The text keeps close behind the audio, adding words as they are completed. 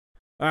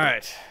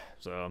Alright,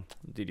 so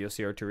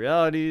DDLC R2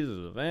 Realities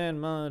is a van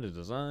mod, is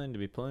designed to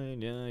be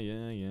played,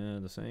 yeah,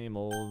 the same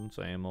old.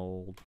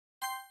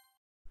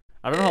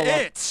 I don't know how long—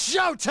 It's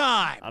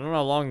showtime! I don't know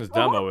how long this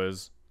demo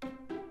is.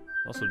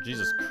 Also,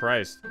 Jesus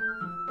Christ.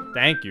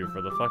 Thank you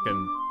for the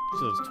fucking—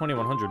 those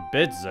 2100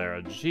 bits there,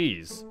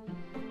 jeez.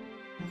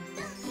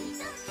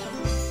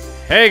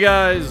 Hey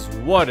guys,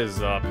 what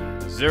is up?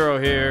 Zero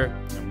here,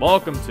 and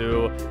welcome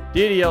to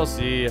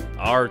DDLC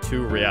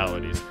R2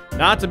 Realities.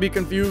 Not to be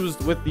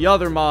confused with the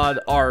other mod,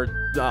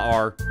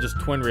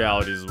 just Twin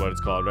Realities is what it's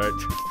called, right?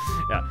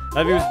 Yeah,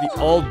 that was the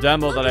old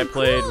demo that I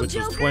played, which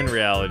was Twin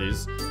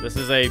Realities. This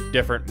is a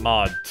different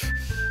mod.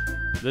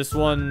 This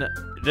one,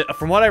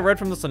 from what I read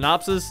from the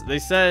synopsis, they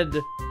said—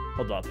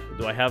 hold up,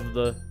 do I have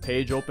the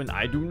page open?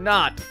 I do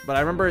not, but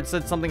I remember it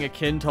said something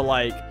akin to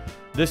like,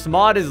 this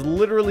mod is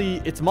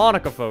literally, it's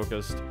Monika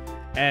focused,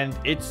 and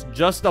it's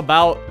just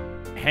about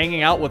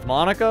hanging out with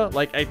Monika.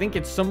 Like, I think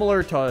it's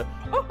similar to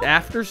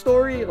After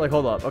Story. Like,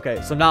 hold up,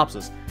 okay,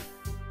 synopsis.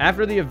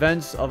 After the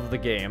events of the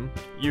game,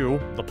 you,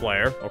 the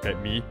player, okay,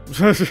 me,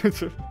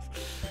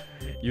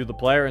 you, the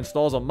player,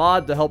 installs a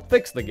mod to help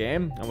fix the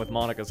game, and with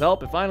Monika's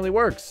help, it finally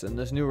works. In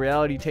this new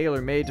reality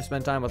tailor-made to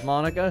spend time with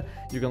Monika,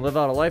 you can live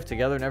out a life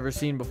together never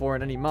seen before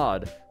in any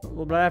mod. A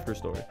little bit After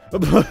Story.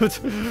 But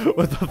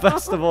with the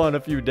festival in a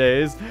few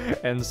days,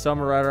 and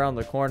summer right around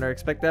the corner,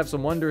 expect to have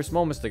some wondrous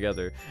moments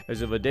together, as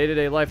you have a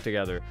day-to-day life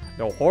together.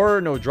 No horror,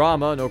 no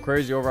drama, no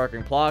crazy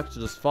overarching plots,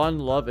 just fun,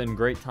 love, and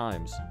great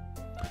times.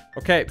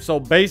 Okay,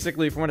 so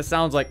basically, from what it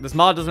sounds like, this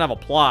mod doesn't have a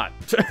plot.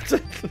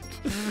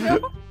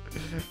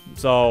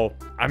 So,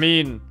 I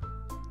mean,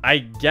 I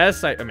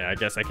guess I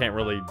can't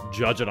really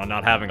judge it on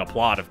not having a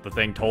plot if the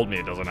thing told me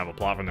it doesn't have a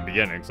plot from the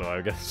beginning, so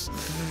I guess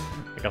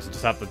I'll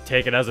just have to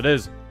take it as it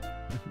is.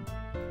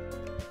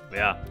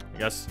 Yeah, I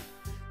guess.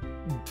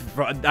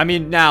 I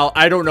mean, now,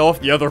 I don't know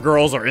if the other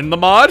girls are in the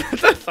mod.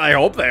 I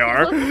hope they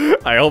are.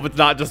 I hope it's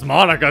not just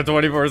Monika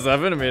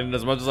 24/7. I mean,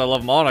 as much as I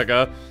love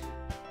Monika,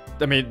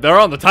 I mean, they're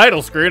on the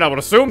title screen. I would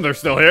assume they're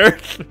still here.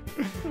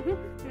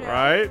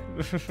 Right?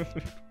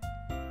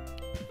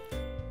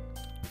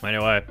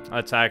 Anyway,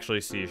 let's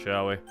actually see,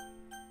 shall we?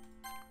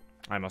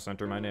 I must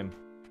enter my name.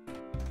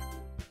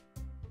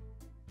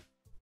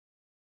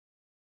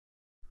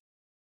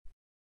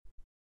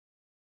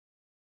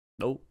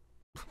 Nope.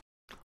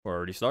 We're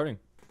already starting.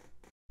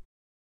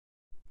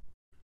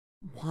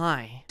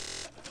 Why?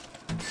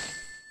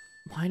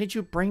 Why did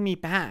you bring me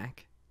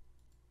back?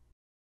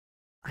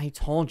 I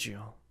told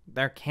you,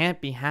 there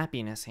can't be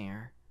happiness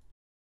here.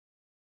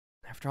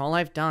 After all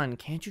I've done,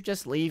 can't you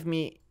just leave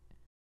me?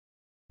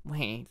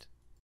 Wait.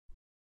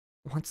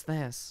 What's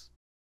this?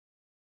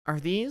 Are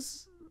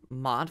these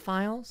mod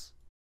files?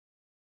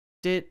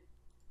 Did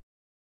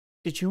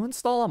you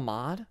install a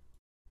mod?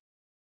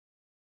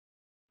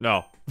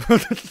 No.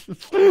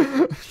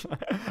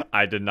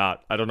 I did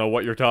not. I don't know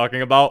what you're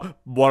talking about.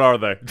 What are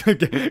they?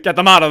 Get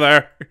them out of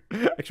there.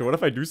 Actually, what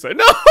if I do say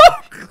no?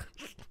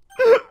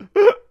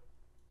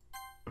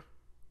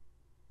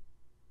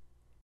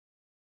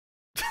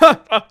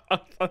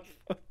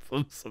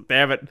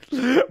 Damn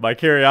it. My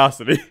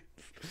curiosity.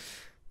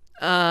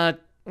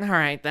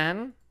 Alright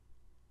then.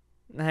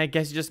 I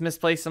guess you just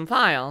misplaced some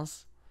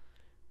files.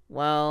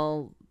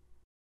 Well,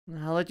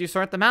 I'll let you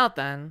sort them out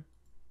then.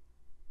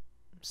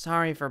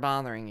 Sorry for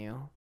bothering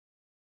you.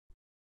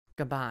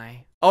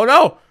 Goodbye. Oh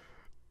no!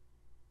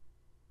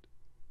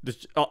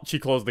 She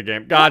closed the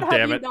game. God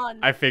damn it. Done?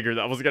 I figured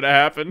that was gonna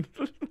happen.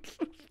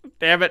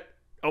 Damn it.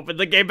 Open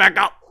the game back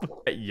up.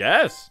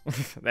 Yes.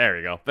 There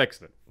you go.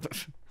 Fixed it.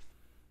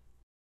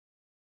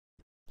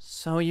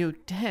 So you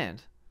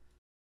did.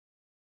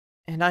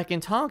 And I can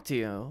talk to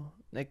you,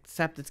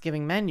 except it's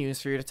giving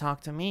menus for you to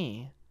talk to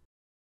me.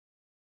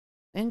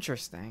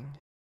 Interesting.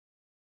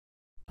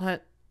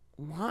 But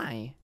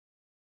why?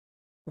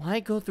 Why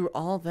go through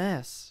all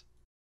this?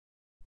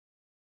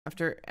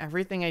 After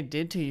everything I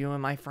did to you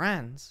and my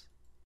friends.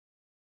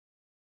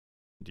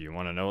 Do you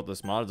want to know what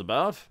this mod is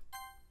about?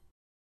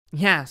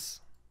 Yes.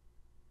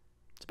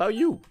 It's about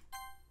you.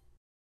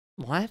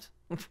 What?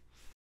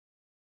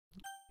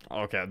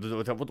 Okay,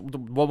 what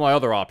are my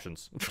other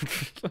options?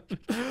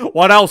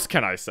 What else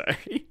can I say?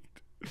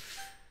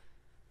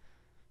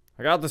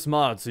 I got this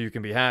mod so you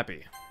can be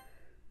happy.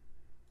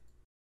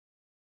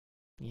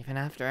 Even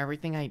after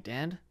everything I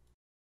did?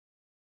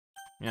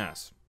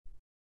 Yes.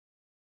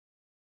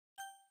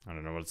 I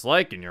don't know what it's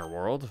like in your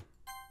world,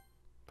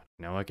 but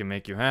I know I can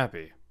make you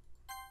happy.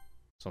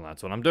 So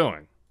that's what I'm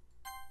doing.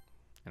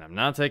 And I'm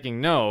not taking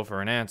no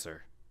for an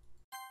answer.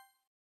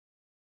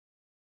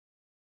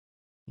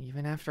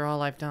 Even after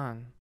all I've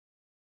done,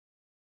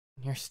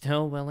 you're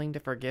still willing to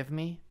forgive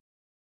me?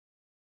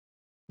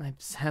 I've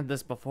said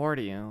this before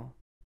to you,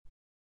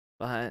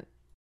 but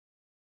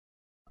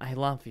I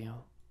love you.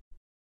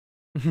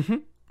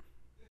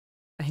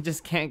 I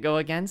just can't go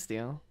against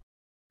you.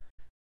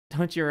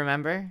 Don't you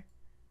remember?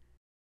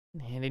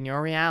 And in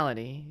your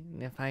reality,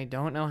 if I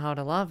don't know how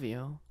to love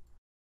you,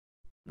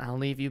 I'll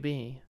leave you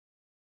be.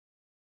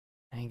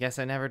 I guess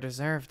I never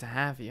deserved to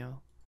have you.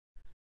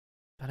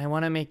 but I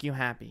want to make you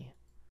happy.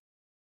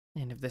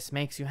 And if this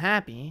makes you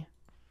happy,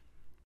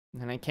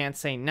 then I can't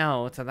say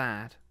no to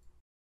that.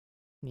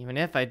 Even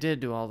if I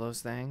did do all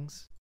those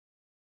things.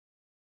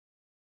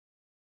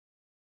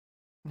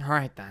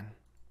 Alright then.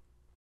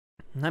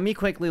 Let me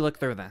quickly look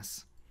through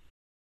this.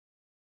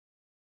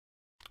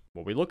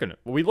 What we looking at?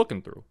 What we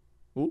looking through?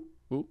 Ooh,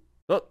 ooh.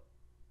 Oh.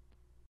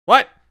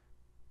 What?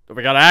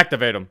 We gotta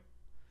activate them.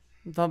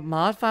 The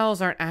mod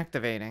files aren't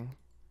activating.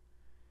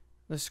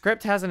 The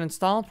script hasn't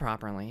installed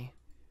properly.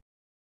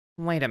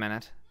 Wait a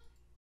minute.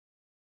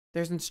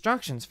 There's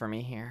instructions for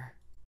me here.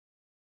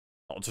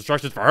 Oh, it's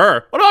instructions for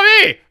her. What about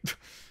me?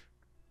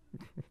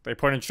 They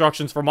put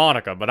instructions for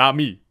Monika, but not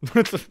me.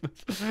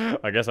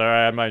 I guess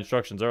I had my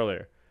instructions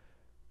earlier.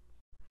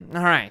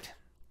 Alright.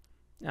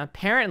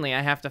 Apparently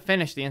I have to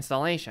finish the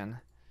installation.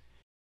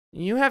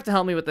 You have to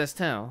help me with this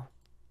too.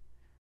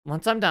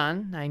 Once I'm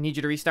done, I need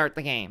you to restart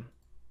the game.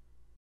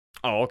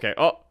 Oh, okay.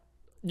 Oh,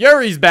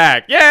 Yuri's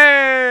back.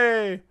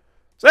 Yay!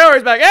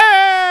 Sayori's back.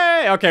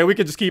 Yay! Okay, we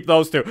could just keep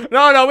those two.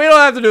 No, we don't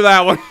have to do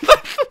that one.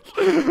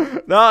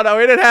 No,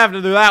 we didn't have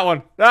to do that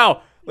one.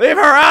 No, leave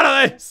her out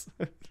of this.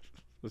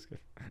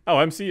 Oh,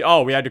 MC.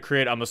 Oh, we had to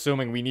create. I'm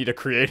assuming we need to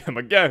create him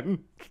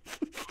again.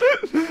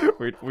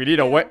 we need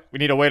a way. We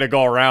need a way to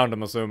go around.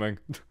 I'm assuming.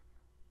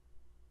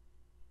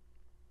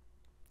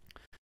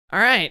 All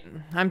right,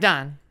 I'm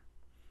done.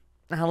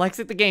 I'll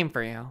exit the game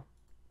for you.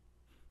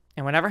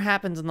 And whatever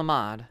happens in the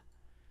mod,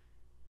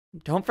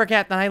 don't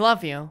forget that I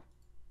love you.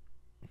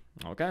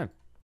 Okay.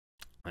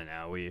 And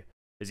now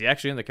is he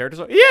actually in the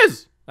character? He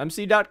is.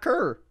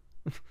 MC.Kerr.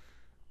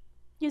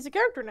 He's a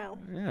character now.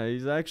 Yeah,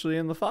 he's actually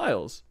in the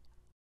files.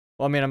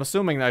 Well, I mean, I'm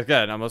assuming that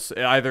again.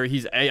 Either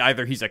he's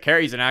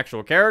an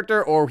actual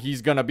character, or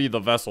he's gonna be the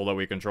vessel that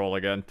we control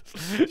again.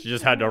 She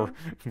just had to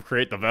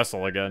create the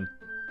vessel again.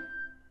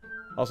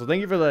 Also,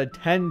 thank you for the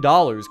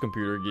 $10,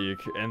 Computer Geek,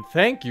 and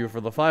thank you for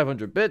the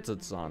 500 bits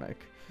at Sonic.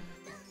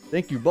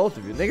 Thank you, both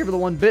of you. Thank you for the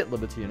 1 bit,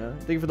 Libatina.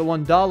 Thank you for the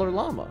 $1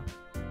 llama.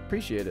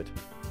 Appreciate it.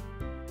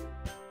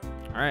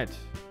 All right,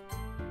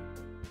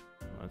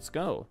 let's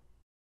go.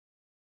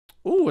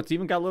 Ooh, it's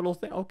even got little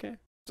thing. Okay.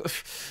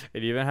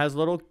 It even has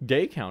little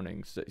day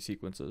counting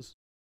sequences.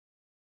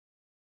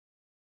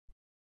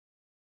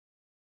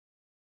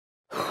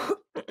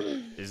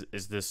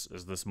 Is this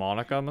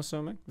Monika, I'm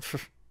assuming?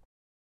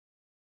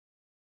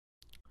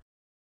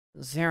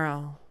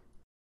 0.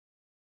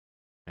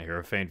 I hear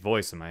a faint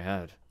voice in my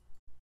head.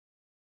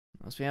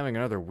 I must be having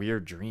another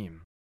weird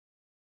dream.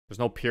 There's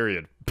no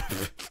period.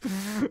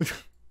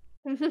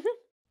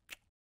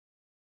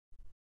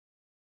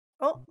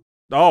 Oh.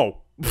 Oh.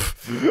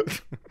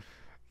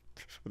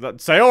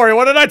 Sayori,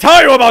 what did I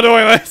tell you about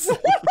doing this?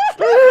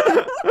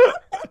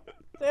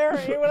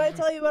 Sayori, what did I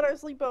tell you about our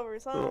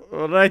sleepovers, huh?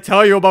 What did I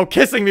tell you about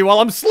kissing me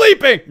while I'm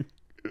sleeping?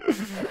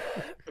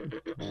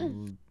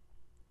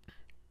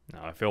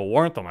 Now I feel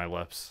warmth on my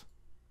lips.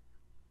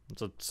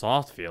 It's a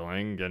soft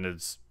feeling, and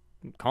it's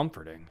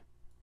comforting.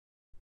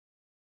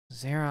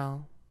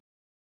 0.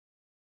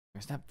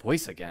 There's that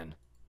voice again.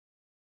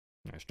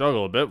 I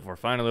struggle a bit before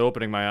finally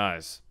opening my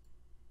eyes.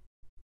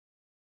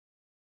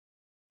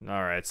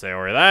 Alright,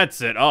 Sayori,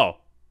 that's it. Oh,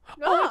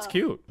 that's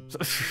cute.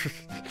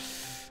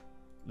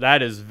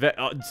 That is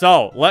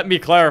so, let me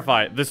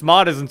clarify. This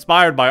mod is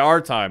inspired by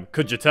our time.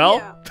 Could you tell?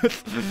 Yeah.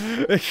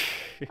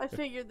 I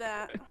figured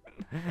that.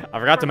 I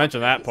forgot to mention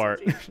that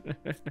part.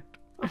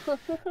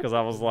 Because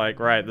I was like,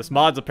 right, this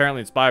mod's apparently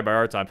inspired by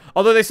our time.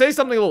 Although they say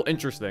something a little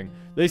interesting.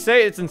 They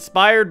say it's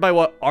inspired by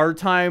what our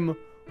time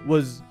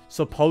was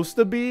supposed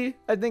to be,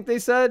 I think they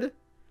said.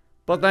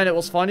 But then it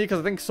was funny because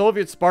I think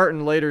Soviet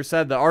Spartan later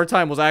said that our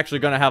time was actually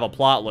going to have a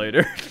plot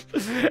later.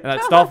 And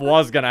that stuff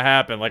was going to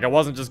happen. Like, it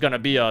wasn't just going to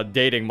be a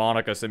dating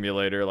Monika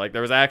simulator. Like,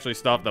 there was actually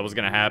stuff that was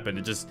going to happen.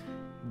 It just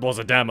was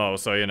a demo,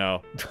 so, you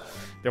know.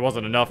 There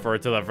wasn't enough for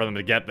them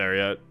to get there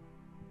yet.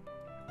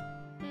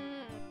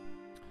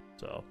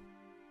 So.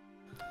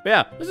 But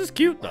yeah, this is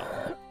cute,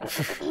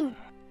 though.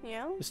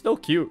 Yeah? It's still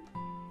cute.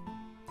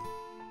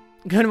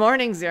 Good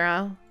morning,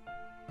 0.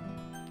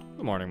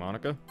 Good morning,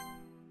 Monika.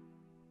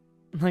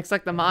 Looks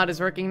like the mod is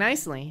working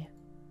nicely.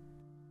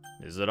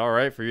 Is it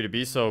alright for you to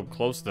be so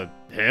close to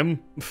him?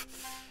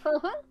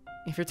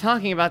 If you're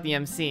talking about the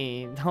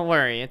MC, don't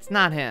worry, it's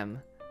not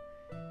him.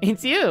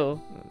 It's you.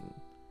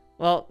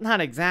 Well, not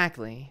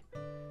exactly.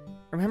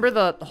 Remember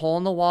the hole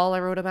in the wall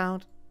I wrote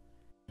about?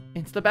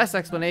 It's the best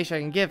explanation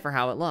I can give for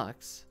how it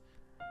looks.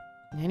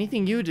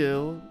 Anything you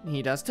do,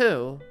 he does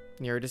too.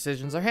 Your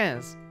decisions are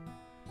his.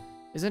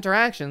 His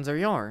interactions are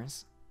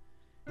yours.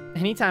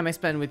 Anytime I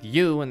spend with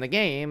you in the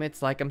game,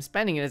 it's like I'm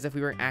spending it as if we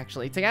were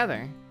actually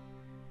together.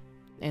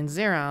 And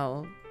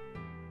 0,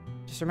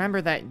 just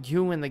remember that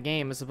you in the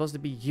game is supposed to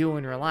be you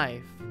in real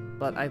life,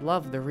 but I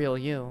love the real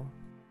you.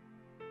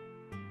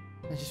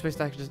 I just wish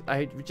that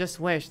I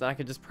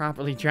could just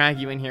properly drag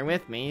you in here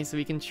with me so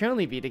we can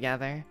truly be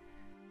together.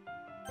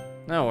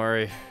 Don't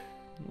worry.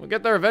 We'll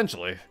get there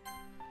eventually.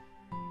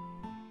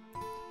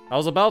 I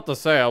was about to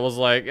say, I was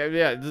like,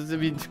 yeah, does it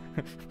mean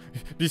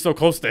be so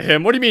close to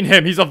him? What do you mean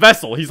him? He's a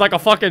vessel. He's like a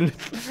fucking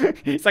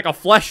He's like a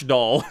flesh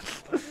doll.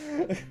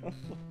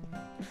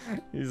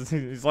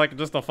 he's like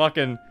just a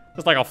fucking,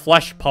 just like a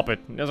flesh puppet.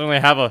 He doesn't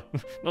really have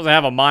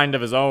a mind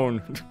of his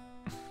own.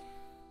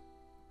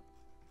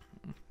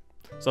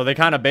 So they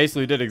kind of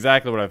basically did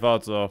exactly what I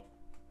thought. So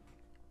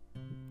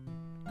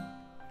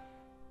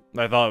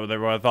I thought they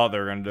were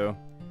gonna do.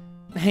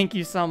 Thank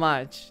you so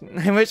much.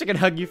 I wish I could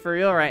hug you for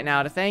real right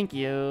now to thank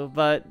you,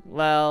 but,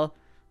 well,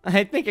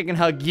 I think I can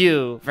hug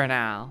you for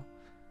now.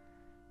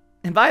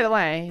 And by the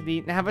way,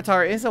 the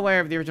Avatar is aware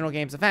of the original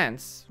game's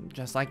events,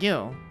 just like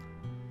you.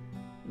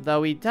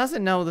 Though he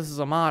doesn't know this is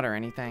a mod or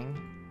anything.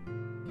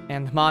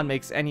 And the mod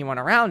makes anyone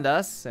around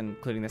us,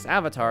 including this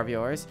avatar of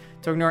yours,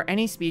 to ignore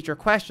any speech or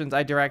questions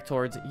I direct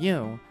towards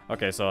you.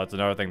 Okay, so that's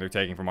another thing they're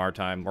taking from our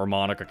time, where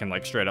Monika can,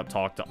 like, straight up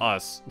talk to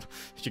us.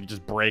 She can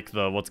just break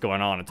the what's going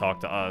on and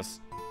talk to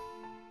us.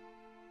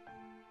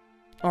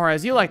 Or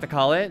as you like to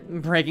call it,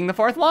 breaking the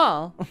fourth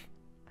wall.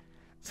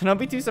 So don't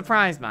be too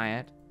surprised by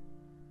it.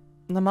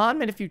 The mod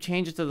made a few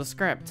changes to the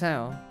script,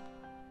 too.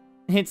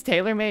 It's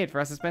tailor-made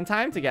for us to spend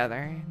time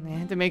together,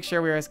 and to make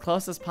sure we're as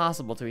close as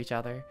possible to each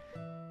other.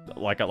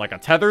 Like a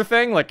tether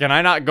thing? Like, can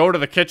I not go to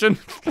the kitchen?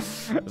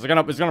 Is it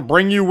gonna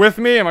bring you with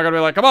me? Am I gonna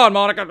be like, come on,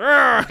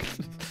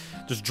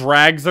 Monika? Just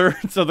drags her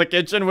to the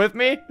kitchen with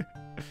me?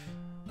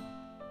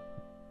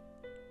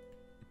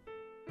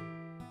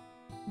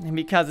 And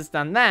because it's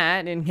done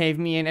that, it gave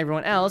me and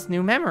everyone else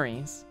new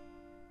memories.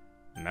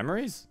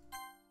 Memories?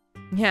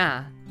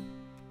 Yeah.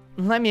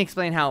 Let me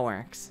explain how it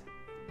works.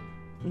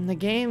 The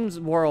game's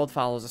world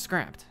follows a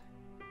script.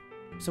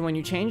 So when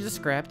you change the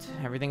script,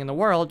 everything in the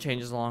world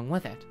changes along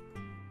with it.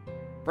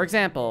 For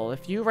example,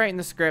 if you write in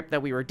the script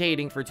that we were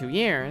dating for 2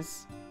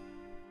 years,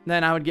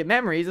 then I would get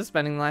memories of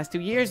spending the last 2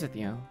 years with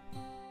you.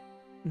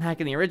 Back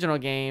in the original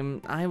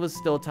game, I was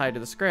still tied to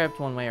the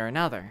script one way or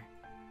another.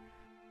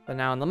 But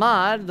now in the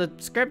mod, the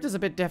script is a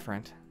bit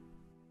different.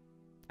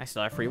 I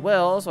still have free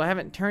will, so I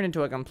haven't turned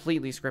into a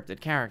completely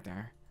scripted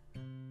character.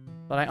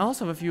 But I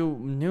also have a few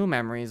new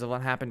memories of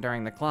what happened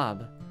during the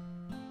club.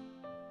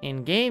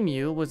 In-game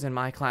you was in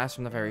my class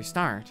from the very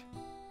start.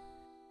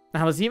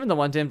 I was even the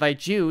one to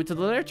invite you to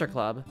the literature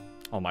club.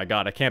 Oh my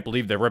god, I can't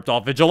believe they ripped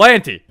off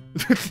Vigilante!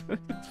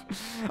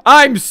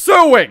 I'm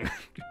suing!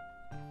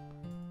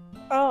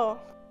 Oh.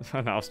 No,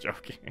 I was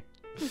joking.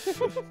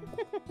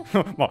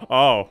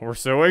 Oh, we're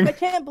suing? I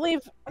can't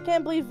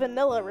believe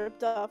Vanilla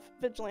ripped off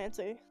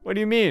Vigilante. What do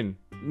you mean?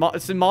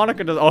 See,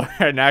 Monika does. Oh,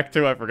 in Act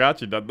 2, I forgot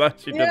she did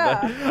that. She did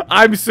that.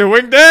 I'm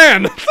suing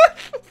Dan!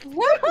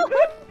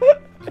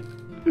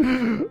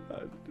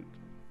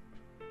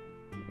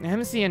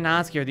 MC and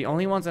Natsuki are the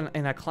only ones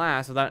in a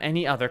class without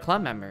any other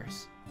club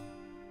members.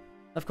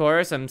 Of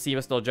course, MC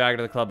was still dragged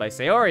to the club by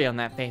Sayori on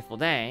that faithful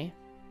day.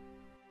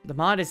 The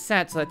mod is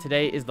set so that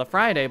today is the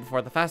Friday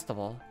before the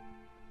festival,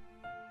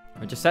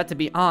 which is set to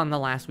be on the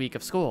last week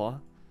of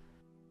school.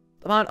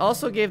 The mod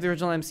also gave the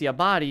original MC a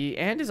body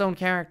and his own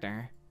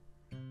character.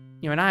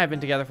 You and I have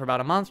been together for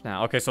about a month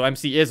now. Okay, so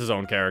MC is his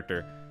own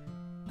character.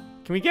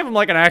 Can we give him,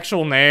 like, an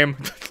actual name?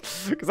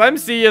 Because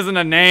MC isn't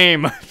a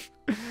name.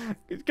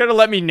 You could have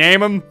let me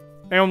name him.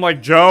 Name him,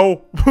 like,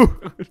 Joe.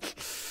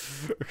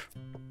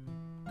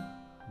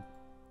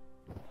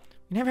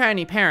 We never had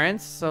any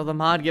parents, so the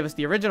mod gave us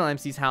the original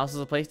MC's house as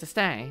a place to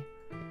stay.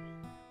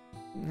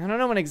 I don't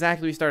know when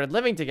exactly we started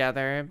living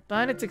together,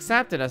 but it's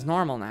accepted as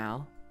normal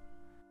now.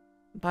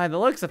 By the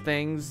looks of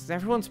things,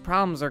 everyone's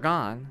problems are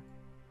gone.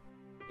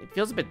 It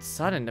feels a bit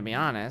sudden, to be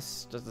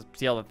honest, just to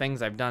see all the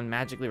things I've done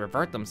magically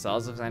revert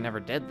themselves as I never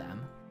did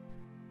them.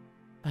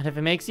 But if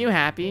it makes you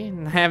happy,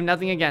 I have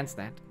nothing against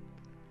it.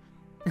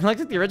 It looks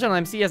like the original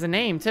MC has a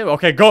name, too.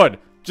 Okay, good.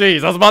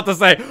 Jeez, I was about to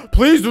say,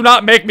 please do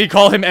not make me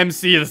call him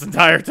MC this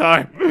entire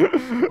time.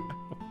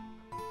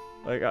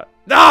 Like,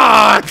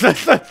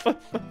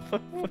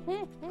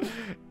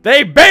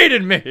 they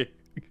baited me!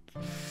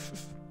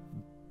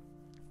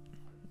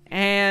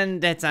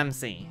 And it's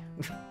MC.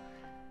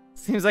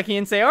 Seems like he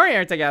and Sayori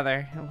are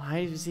together. Why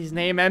is his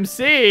name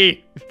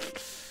MC?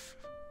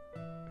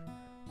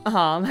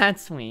 Aw,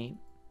 that's sweet.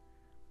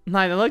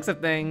 By the looks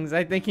of things,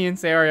 I think he and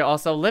Sayori are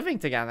also living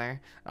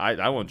together.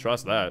 I won't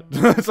trust that.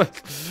 It's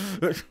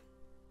like...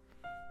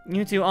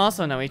 You two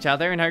also know each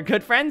other and are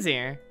good friends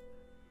here.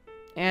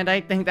 And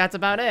I think that's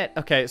about it.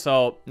 Okay,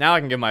 so now I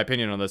can give my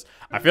opinion on this.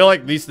 I feel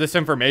like this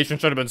information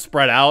should have been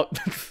spread out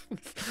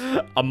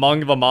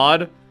among the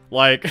mod.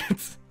 Like,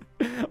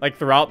 like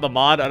throughout the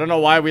mod. I don't know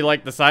why we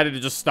like decided to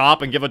just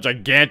stop and give a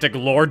gigantic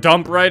lore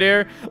dump right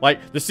here.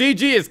 Like, the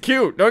CG is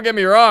cute, don't get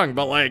me wrong,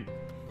 but like,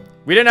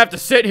 we didn't have to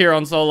sit here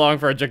on so long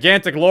for a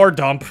gigantic lore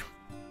dump.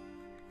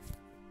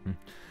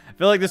 I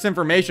feel like this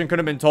information could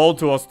have been told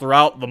to us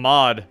throughout the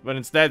mod, but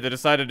instead they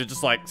decided to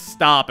just like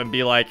stop and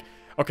be like,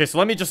 okay, so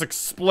let me just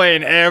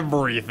explain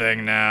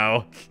everything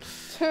now.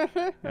 Yeah,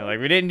 like,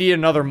 we didn't need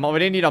we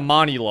didn't need a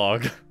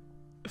monologue.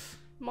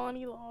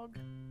 Monologue.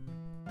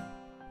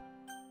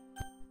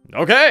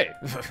 Okay.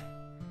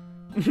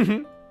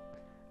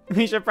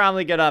 We should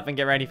probably get up and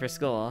get ready for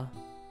school.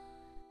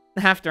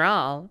 After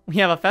all, we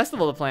have a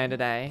festival to plan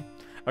today.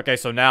 Okay,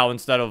 so now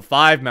instead of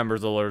 5 members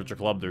of the literature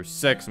club, there's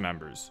 6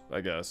 members,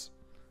 I guess.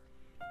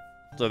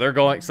 So they're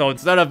going, so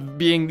instead of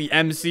being the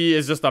MC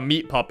is just a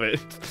meat puppet,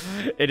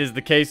 it is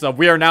the case of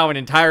we are now an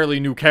entirely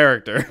new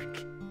character.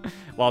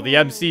 While the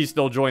MC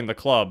still joined the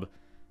club.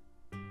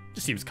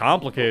 Just seems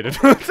complicated.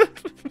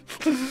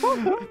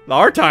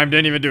 Our time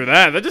didn't even do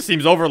that. That just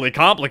seems overly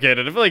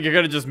complicated. I feel like you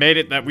could have just made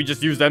it that we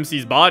just used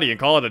MC's body and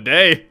call it a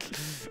day.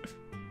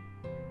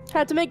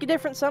 Had to make a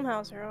difference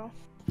somehow, Zero.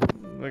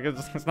 Like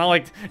it's not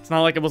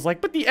like it was like,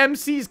 but the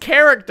MC's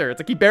character. It's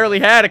like he barely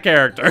had a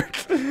character.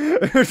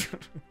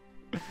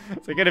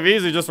 It's like, it could have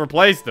easily just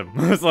replaced him.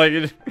 It's like,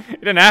 he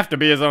didn't have to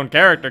be his own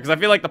character. Because I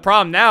feel like the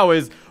problem now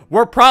is,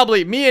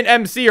 me and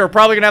MC are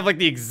probably going to have, like,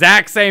 the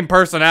exact same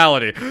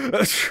personality.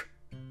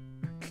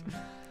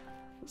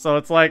 So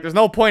it's like, there's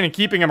no point in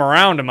keeping him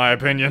around, in my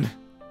opinion.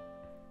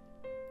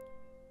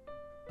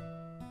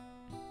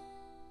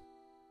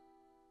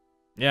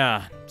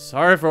 Yeah,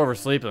 sorry for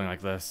oversleeping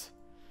like this.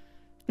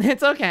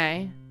 It's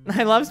okay.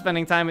 I love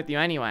spending time with you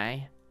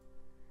anyway.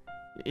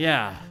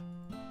 Yeah.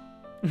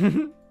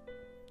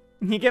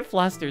 You get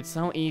flustered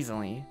so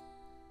easily.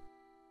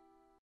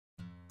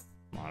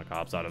 Monika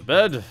hops out of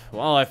bed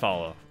while I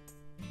follow.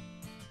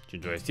 She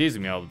enjoys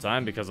teasing me all the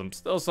time because I'm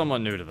still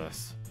somewhat new to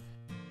this.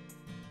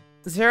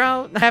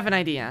 Zero, I have an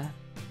idea.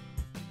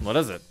 What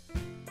is it?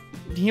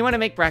 Do you want to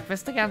make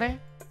breakfast together?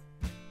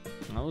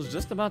 I was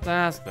just about to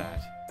ask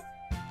that.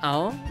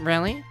 Oh,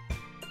 really?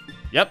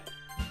 Yep.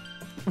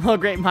 Well,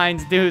 great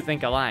minds do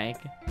think alike.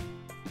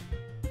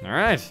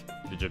 Alright.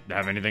 Did you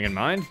have anything in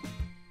mind?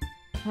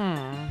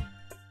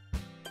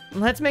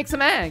 Let's make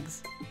some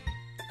eggs.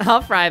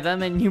 I'll fry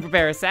them and you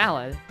prepare a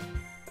salad.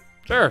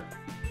 Sure.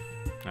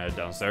 I head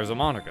downstairs with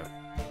Monika.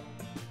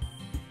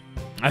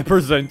 I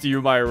present to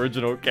you my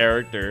original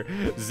character,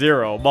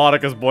 Zero,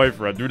 Monika's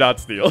boyfriend. Do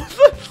not steal.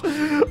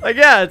 Like,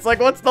 yeah, it's like,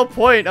 what's the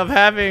point of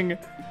having...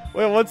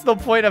 Wait, what's the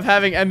point of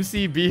having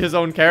MC be his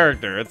own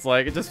character? It's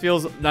like, it just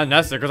feels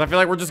unnecessary, because I feel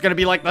like we're just gonna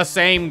be, like, the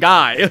same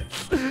guy.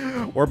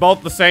 We're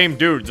both the same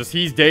dude, just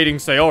he's dating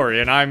Sayori,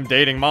 and I'm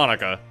dating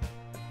Monika.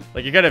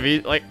 Like, you gotta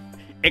be, like...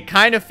 It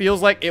kind of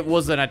feels like it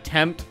was an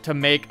attempt to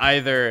make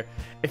either...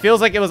 It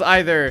feels like it was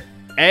either,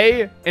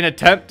 A, an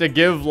attempt to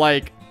give,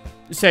 like,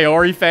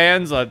 Sayori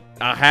fans a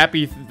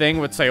happy thing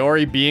with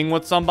Sayori being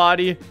with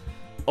somebody,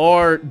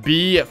 or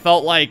B, it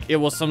felt like it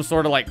was some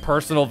sort of, like,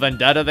 personal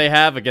vendetta they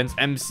have against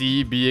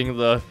MC being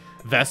the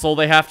vessel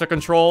they have to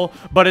control.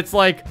 But it's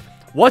like,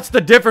 what's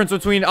the difference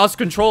between us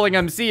controlling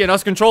MC and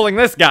us controlling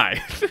this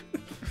guy?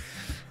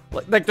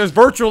 Like, there's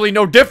virtually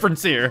no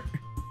difference here.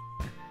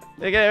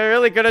 Like, it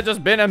really could have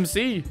just been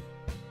MC.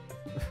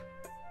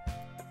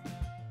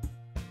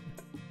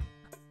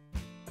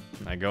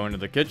 I go into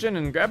the kitchen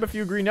and grab a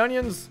few green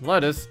onions,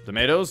 lettuce,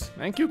 tomatoes,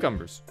 and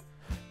cucumbers.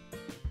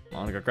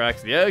 Monika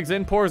cracks the eggs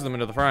and pours them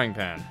into the frying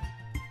pan.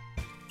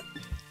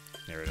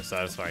 There is a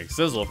satisfying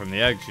sizzle from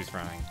the eggs she's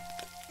frying.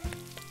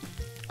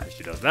 As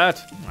she does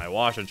that, I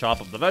wash and chop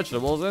up the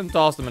vegetables and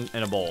toss them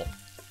in a bowl.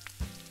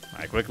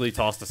 I quickly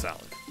toss the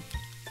salad.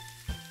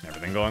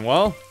 Everything going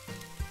well?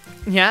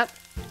 Yep.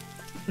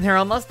 They're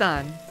almost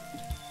done.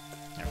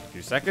 After a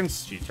few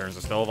seconds, she turns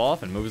the stove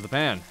off and moves the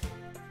pan.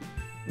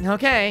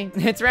 Okay,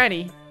 it's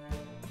ready.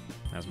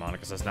 As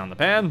Monika sets down the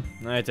pan,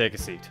 I take a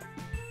seat.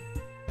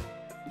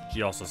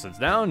 She also sits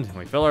down, and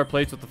we fill our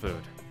plates with the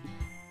food.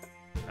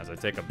 As I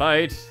take a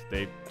bite,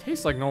 they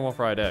taste like normal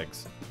fried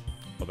eggs.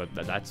 Well,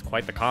 that's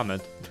quite the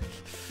comment.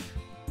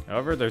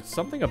 However, there's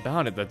something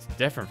about it that's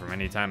different from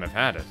any time I've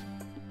had it.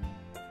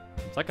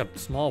 It's like a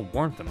small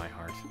warmth in my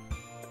heart.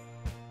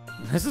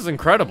 This is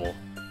incredible.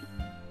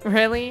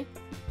 Really?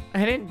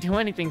 I didn't do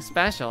anything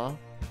special.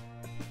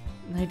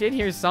 I did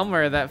hear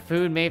somewhere that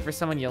food made for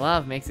someone you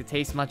love makes it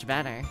taste much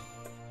better.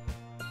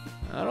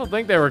 I don't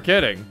think they were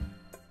kidding.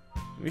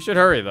 We should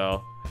hurry,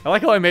 though. I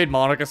like how I made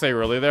Monika say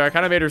really there. I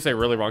kind of made her say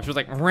really wrong. She was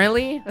like,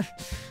 really?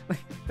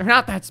 They're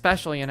not that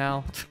special, you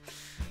know.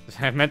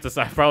 I meant to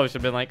say, I probably should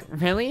have been like,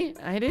 really?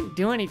 I didn't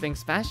do anything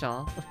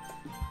special.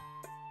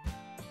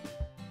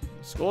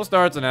 School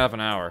starts in half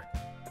an hour.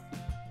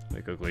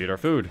 We quickly eat our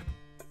food.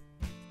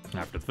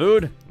 After the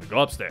food, we go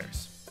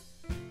upstairs.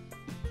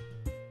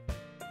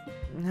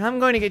 I'm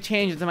going to get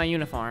changed into my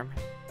uniform.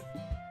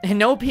 And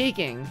no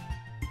peeking.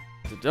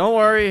 Don't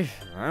worry,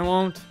 I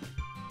won't.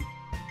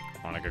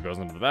 Monika goes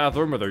into the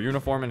bathroom with her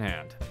uniform in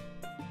hand.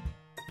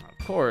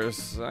 Of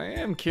course, I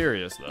am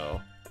curious,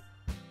 though.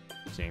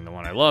 Seeing the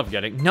one I love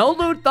getting... No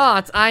lewd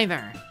thoughts,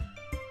 either.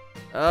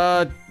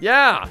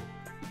 Yeah.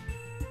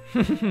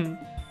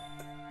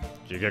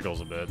 She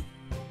giggles a bit.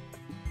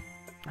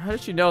 How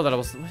did she know that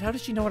How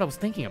did she know what I was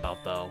thinking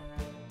about, though?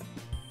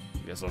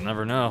 Guess I'll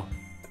never know.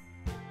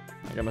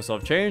 I get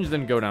myself changed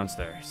and go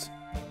downstairs.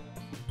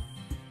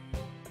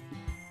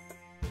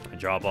 I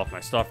drop off my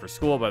stuff for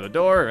school by the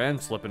door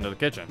and slip into the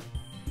kitchen.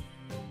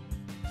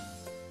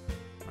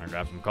 I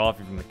grab some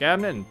coffee from the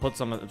cabinet and put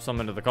some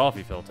into the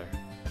coffee filter.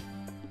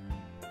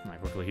 I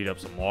quickly heat up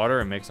some water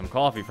and make some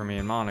coffee for me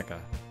and Monika.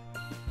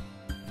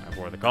 I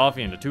pour the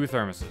coffee into 2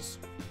 thermoses.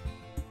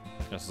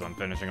 Just as I'm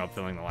finishing up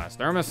filling the last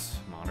thermos,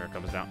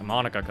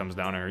 Monika comes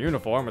down in her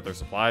uniform with her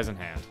supplies in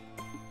hand.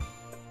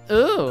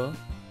 Ooh,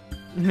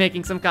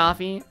 making some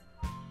coffee?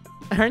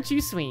 Aren't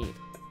you sweet?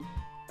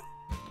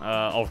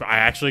 Oh, I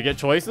actually get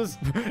choices?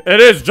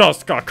 It is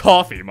just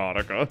coffee,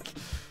 Monika.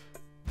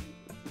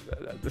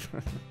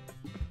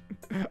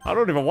 I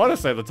don't even want to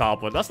say the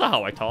top one. That's not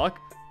how I talk.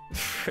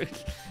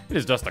 It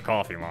is just a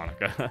coffee,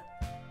 Monika.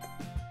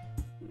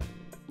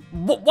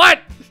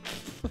 What?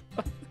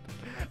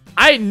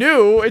 I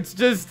knew, it's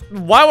just,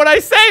 why would I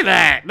say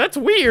that? That's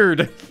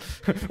weird.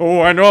 Oh,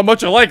 I know how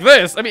much you like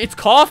this. I mean, it's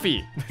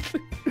coffee.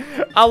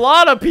 A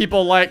lot of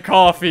people like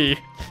coffee.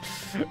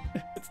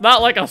 It's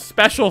not like a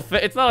special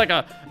it's not like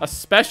a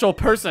special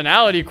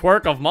personality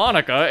quirk of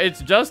Monika.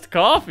 It's just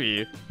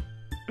coffee.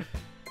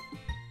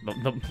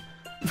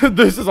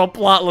 This is a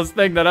plotless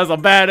thing that has a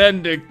bad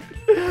ending.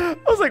 I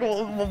was like,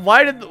 well,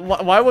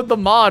 why would the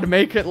mod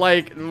make it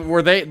like,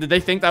 did they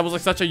think that was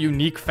like such a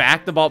unique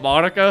fact about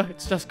Monika?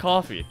 It's just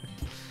coffee.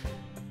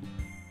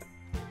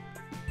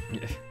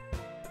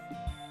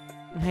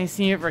 I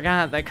see you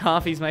forgot that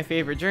coffee's my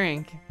favorite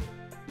drink.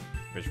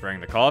 Just bring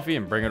the coffee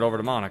and bring it over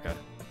to Monika.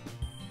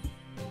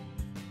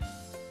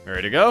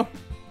 Ready to go?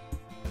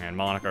 And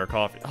Monika her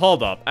coffee.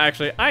 Hold up.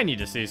 Actually, I need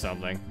to see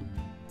something.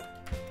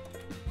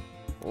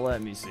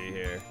 Let me see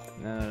here.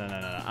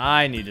 No.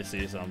 I need to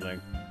see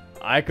something.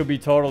 I could be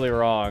totally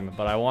wrong,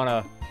 but I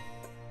wanna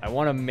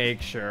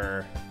make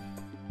sure.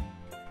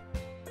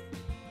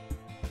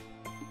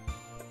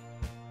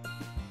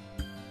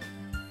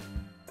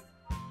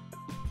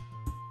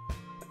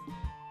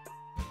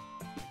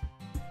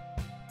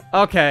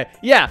 Okay,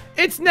 yeah,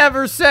 it's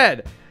never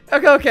said.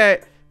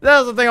 Okay, that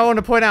was the thing I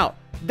wanted to point out.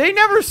 They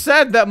never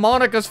said that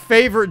Monika's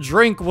favorite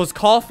drink was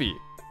coffee.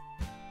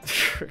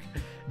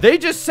 They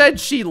just said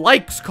she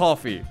likes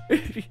coffee.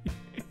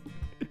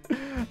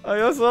 I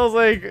guess I was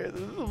like,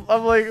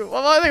 well,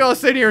 I think I'll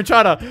sit here and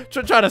try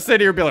to sit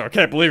here and be like, I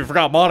can't believe you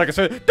forgot Monika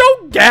said,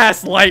 don't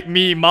gaslight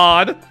me,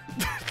 mod.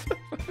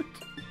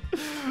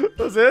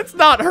 It's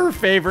not her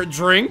favorite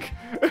drink.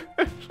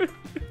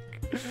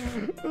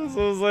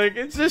 So I was like,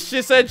 it's just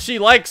she said she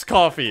likes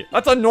coffee.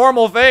 That's a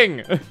normal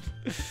thing.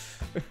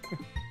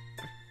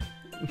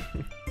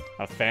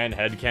 A fan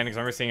headcanon, because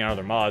I'm never seeing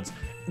other mods.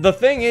 The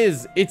thing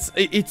is,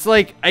 it's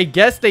like, I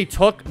guess they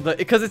took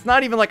because it's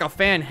not even like a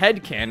fan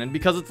headcanon,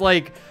 because it's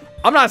like,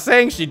 I'm not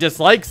saying she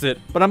dislikes it,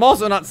 but I'm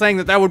also not saying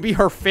that that would be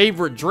her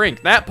favorite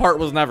drink. That part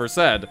was never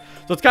said.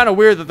 So it's kind of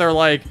weird that they're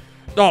like,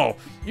 oh,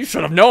 you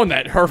should have known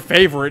that her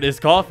favorite is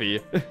coffee.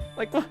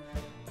 Like, what?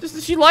 Just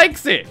that she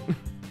likes it.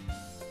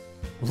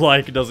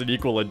 Like doesn't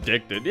equal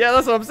addicted. Yeah,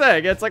 that's what I'm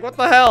saying. It's like, what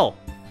the hell?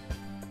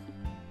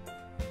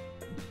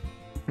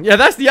 Yeah,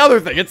 that's the other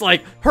thing. It's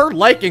like, her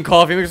liking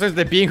coffee makes sense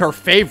that being her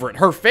favorite.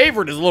 Her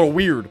favorite is a little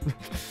weird.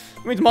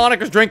 It means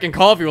Monika's drinking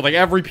coffee with like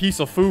every piece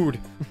of food.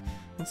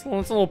 It's a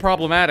little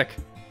problematic.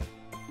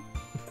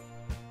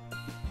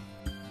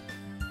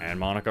 And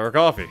Monika her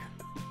coffee.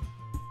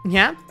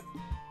 Yeah?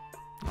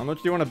 How much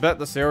do you want to bet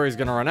the Sayori's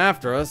gonna run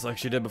after us like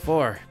she did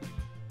before?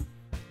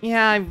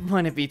 Yeah, I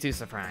wouldn't be too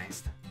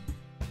surprised.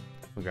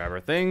 We grab our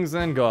things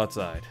and go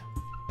outside.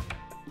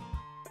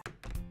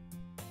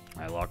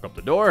 I lock up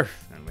the door,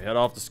 and we head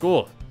off to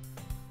school.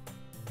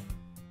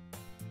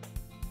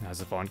 As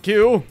if on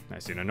cue, I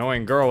see an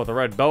annoying girl with a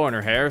red bow in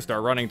her hair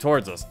start running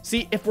towards us.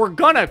 See, if we're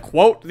gonna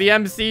quote the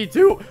MC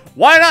too,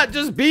 why not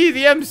just be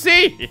the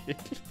MC?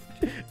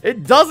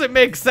 It doesn't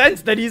make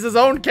sense that he's his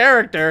own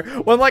character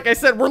when, like I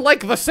said, we're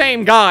like the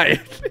same guy.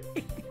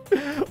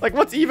 Like,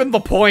 what's even the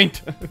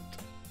point?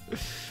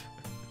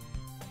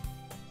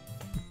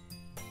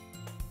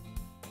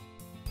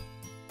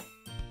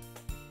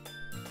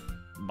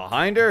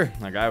 Behind her,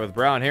 a guy with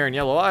brown hair and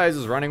yellow eyes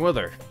is running with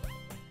her.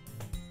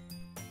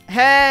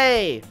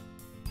 Hey!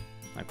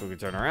 I quickly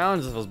turn around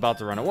as if I was about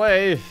to run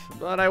away,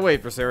 but I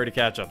wait for Sayori to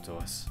catch up to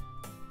us.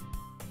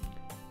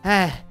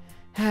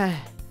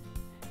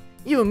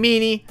 You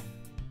meanie.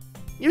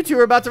 You two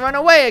were about to run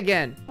away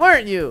again,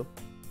 weren't you?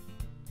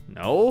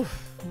 No?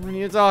 What are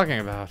you talking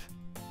about?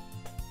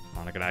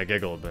 Monika and I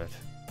giggle a bit.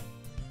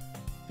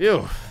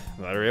 Phew,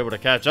 glad we were able to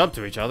catch up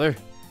to each other.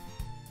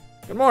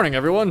 Good morning,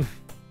 everyone.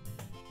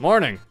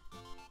 Morning.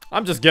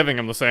 I'm just giving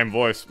him the same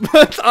voice.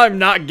 I'm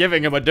not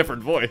giving him a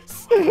different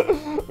voice.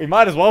 We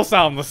might as well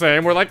sound the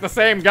same. We're like the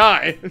same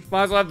guy.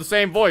 Might as well have the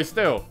same voice,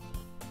 too.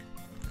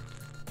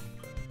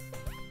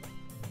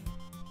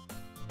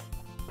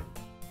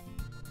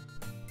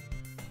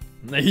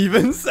 They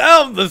even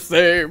sound the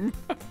same.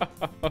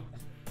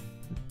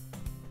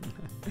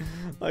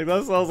 Like,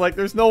 that sounds like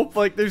there's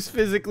there's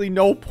physically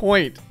no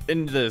point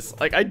in this.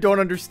 Like, I don't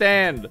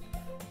understand.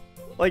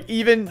 Like,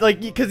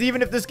 because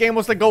even if this game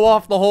was to go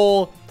off the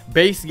whole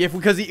base game,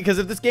 because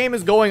if this game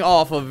is going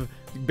off of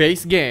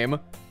base game,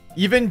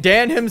 even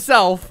Dan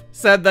himself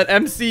said that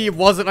MC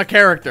wasn't a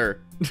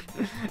character.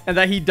 And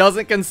that he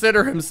doesn't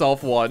consider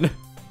himself one.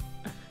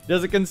 He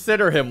doesn't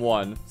consider him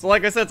one. So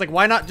like I said, it's like,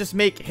 why not just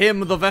make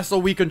him the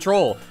vessel we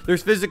control?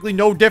 There's physically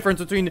no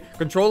difference between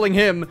controlling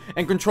him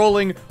and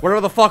controlling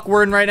whatever the fuck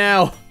we're in right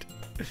now.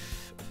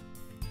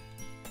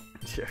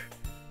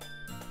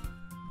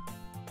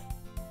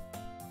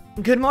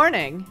 Good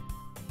morning.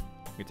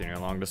 Continue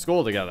along to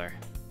school together.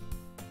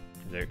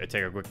 I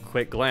take a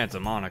quick glance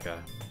at Monika.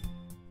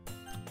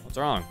 What's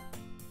wrong?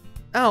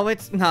 Oh,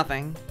 it's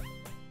nothing.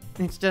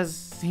 It's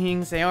just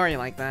seeing Sayori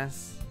like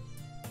this.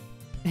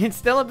 It's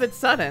still a bit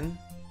sudden.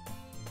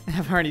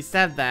 I've already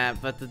said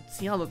that, but to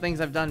see all the things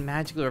I've done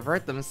magically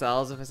revert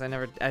themselves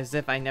as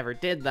if I never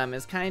did them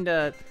is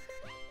kinda...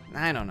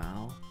 I don't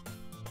know.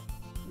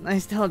 I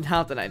still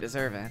doubt that I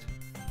deserve it.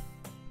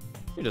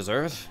 You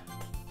deserve it.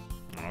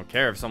 I don't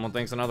care if someone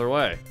thinks another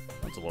way.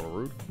 That's a little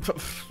rude.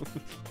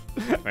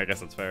 I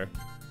guess that's fair.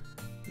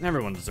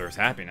 Everyone deserves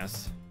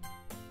happiness.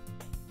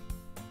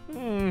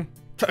 Not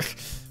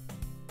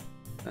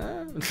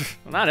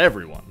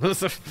everyone. I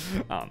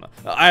don't know.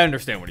 I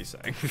understand what he's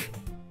saying.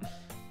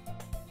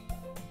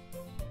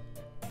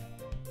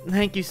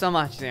 Thank you so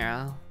much,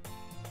 Zero.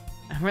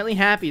 I'm really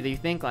happy that you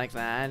think like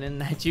that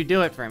and that you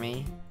do it for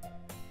me.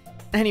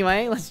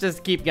 Anyway, let's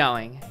just keep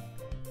going.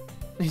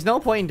 There's no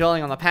point in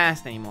dwelling on the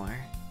past anymore.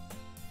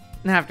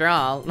 After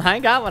all, I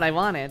got what I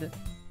wanted.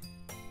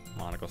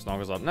 Monika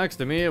snuggles up next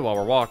to me while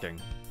we're walking.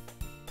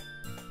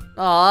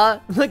 Aw,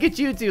 look at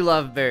you two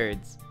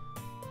lovebirds.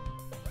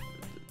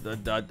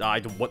 What?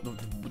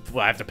 Do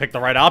I have to pick the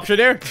right option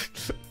here?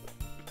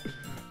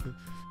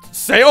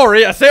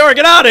 Sayori,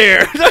 get out of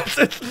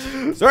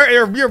here! Sorry,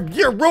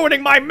 you're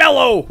ruining my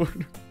mellow.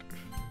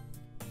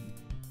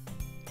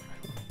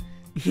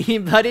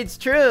 But it's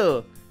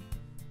true.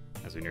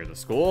 As we near the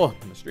school,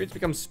 the streets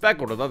become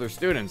speckled with other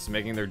students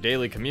making their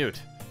daily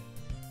commute.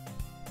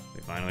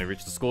 We finally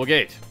reach the school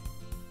gate.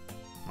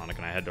 Monika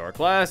and I head to our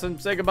class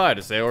and say goodbye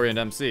to Sayori and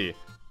MC.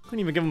 Couldn't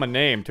even give him a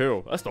name,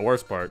 too. That's the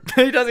worst part.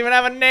 He doesn't even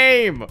have a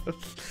name!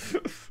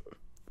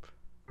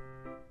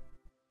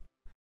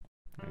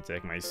 I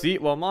take my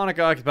seat while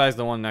Monika occupies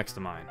the one next to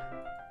mine.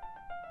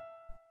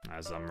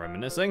 As I'm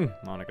reminiscing,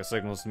 Monika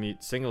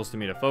signals to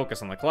me to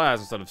focus on the class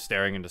instead of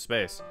staring into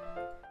space.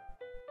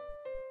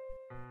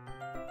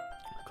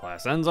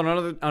 Class ends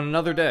on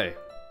another day.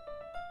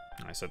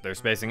 I sit there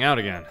spacing out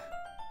again.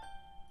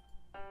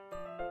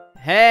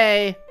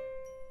 Hey!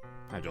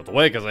 I jolt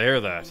awake as I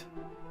hear that.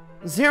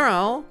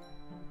 Zero?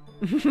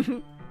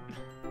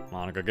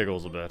 Monika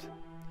giggles a bit.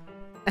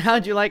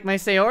 How'd you like my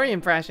Sayori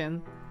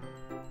impression?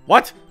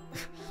 What?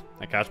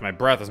 I catch my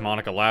breath as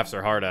Monika laughs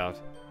her heart out.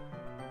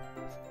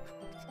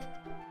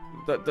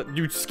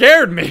 You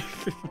scared me!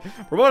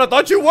 For what I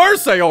thought you were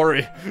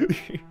Sayori!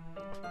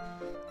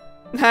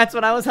 That's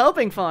what I was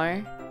hoping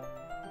for.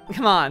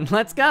 Come on,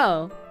 let's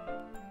go.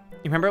 You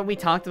remember what we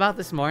talked about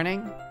this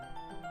morning?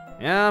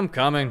 Yeah, I'm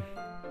coming.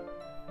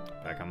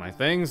 Pack up my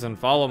things and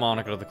follow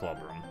Monika to the club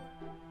room.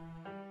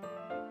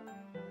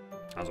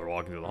 As we're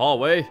walking through the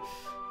hallway,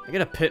 I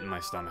get a pit in my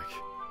stomach.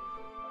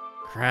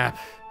 Crap.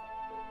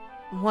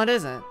 What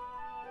is it?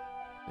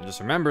 I just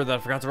remembered that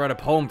I forgot to write a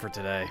poem for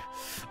today.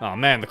 Oh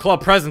man, the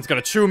club president's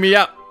gonna chew me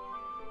up.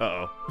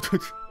 Uh-oh.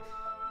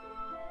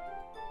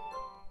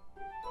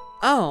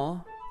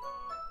 Oh.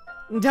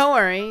 Don't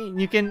worry,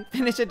 you can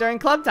finish it during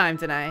club time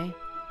today.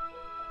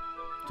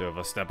 Two of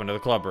us step into the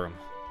club room.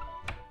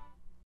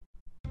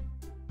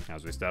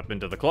 As we step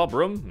into the club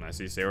room, I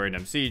see Sayori and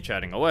MC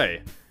chatting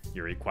away,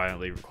 Yuri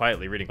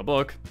quietly reading a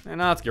book,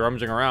 and Natsuki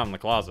rummaging around in the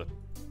closet.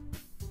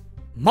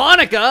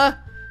 Monika!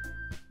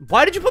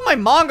 Why did you put my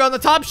manga on the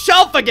top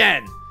shelf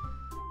again?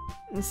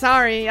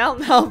 Sorry, I'll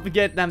help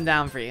get them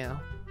down for you.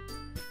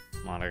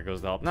 Monika goes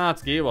to help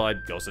Natsuki while I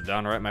go sit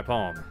down to write my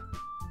poem.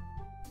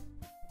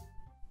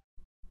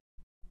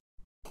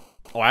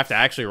 Oh, I have to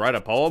actually write a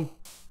poem?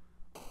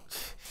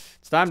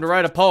 It's time to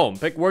write a poem.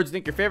 Pick words you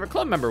think your favorite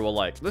club member will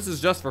like. This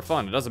is just for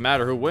fun. It doesn't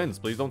matter who wins.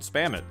 Please don't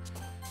spam it.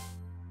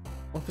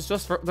 Well, if it's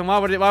just for... then why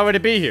would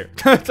it be here?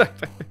 If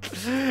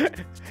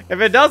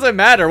it doesn't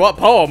matter what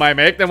poem I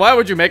make, then why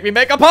would you make me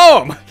make a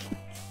poem?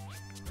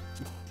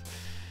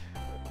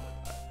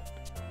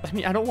 I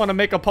mean, I don't want to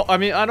make a poem. I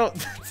mean, I don't...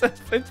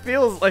 It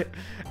feels like...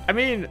 I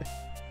mean...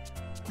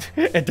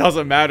 It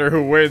doesn't matter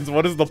who wins.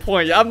 What is the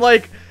point? I'm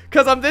like...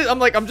 Because I'm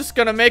just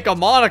gonna make a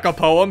Monika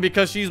poem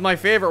because she's my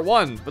favorite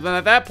one. But then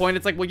at that point,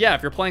 it's like, well, yeah,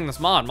 if you're playing this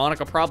mod,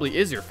 Monika probably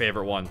is your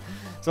favorite one.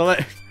 So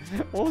that...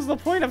 What was the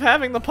point of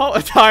having the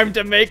time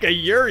to make a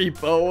Yuri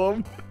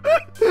poem?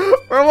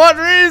 For what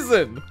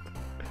reason?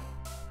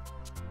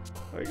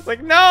 It's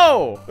like,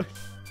 no!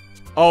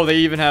 Oh, they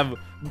even have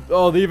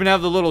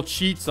the little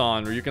cheats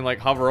on where you can like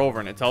hover over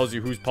and it tells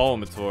you whose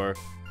poem it's for. It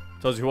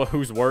tells you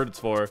whose word it's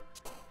for.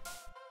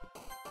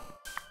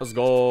 Let's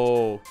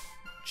go.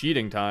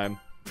 Cheating time.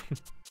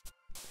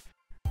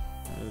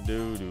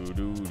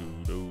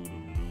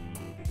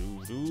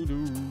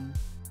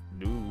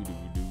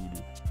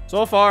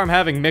 So far, I'm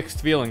having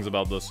mixed feelings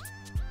about this.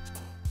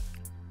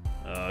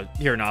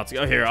 Here, Natsuki.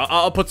 Oh, here,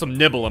 I'll put some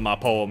nibble in my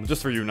poem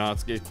just for you,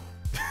 Natsuki.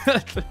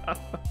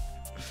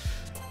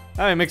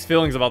 I have mixed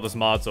feelings about this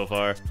mod so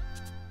far.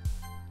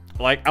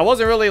 Like, I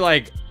wasn't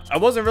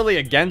really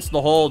against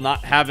the whole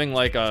not having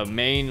like a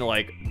main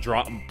like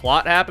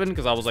plot happen,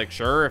 because I was like,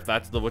 sure, if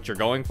that's what you're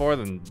going for,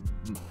 then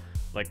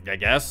like I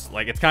guess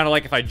like it's kind of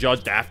like if I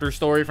judged After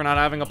Story for not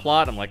having a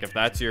plot. I'm like, if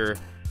that's your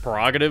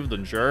prerogative,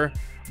 then sure.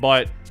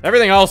 But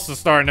everything else is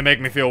starting to make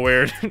me feel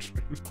weird.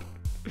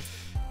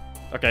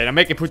 Okay, now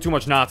make it put too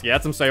much Natsuki.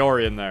 Add some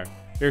Sayori in there.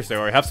 Here,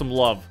 Sayori, have some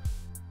love.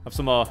 Have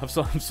some,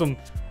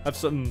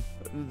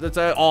 that's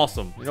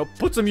awesome. You know,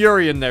 put some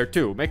Yuri in there,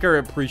 too. Make her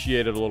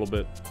appreciate it a little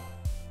bit.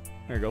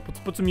 There you go.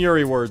 Put some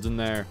Yuri words in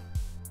there.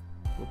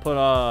 We'll put,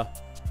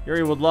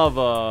 Yuri would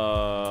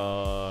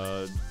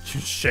love,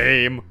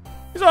 shame.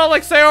 These are all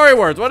like Sayori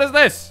words. What is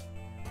this?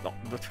 Oh,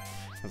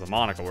 there's a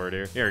Monika word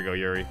here. Here you go,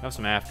 Yuri. Have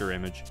some after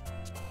image.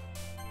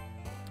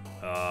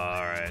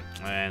 Alright,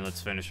 and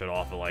let's finish it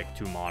off with like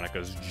 2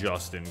 Monikas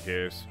just in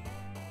case.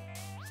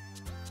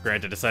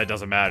 Granted, this side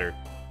doesn't matter.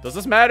 Does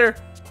this matter?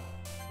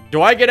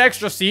 Do I get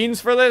extra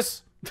scenes for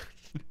this?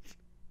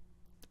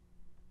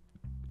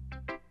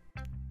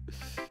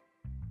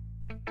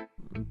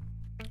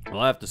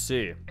 We'll have to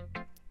see.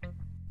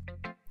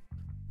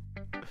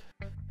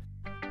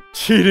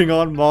 Cheating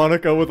on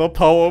Monika with a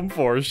poem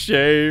for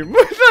shame.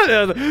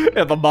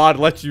 Yeah, the mod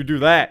lets you do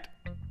that.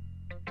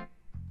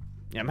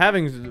 Yeah, I'm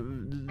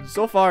having...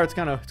 So far, it's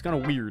kind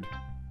of weird.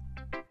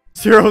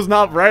 Zero's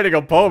not writing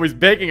a poem, he's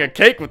baking a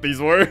cake with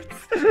these words.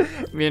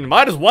 I mean,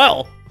 might as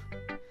well.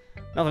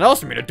 Nothing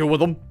else for me to do with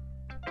them.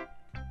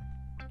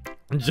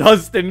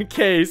 Just in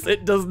case,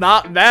 it does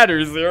not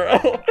matter,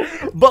 Zero.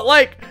 But,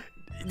 like,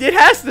 it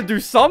has to do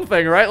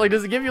something, right? Like,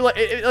 does it give you, like,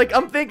 like,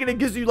 I'm thinking it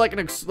gives you, like,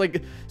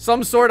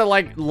 some sort of,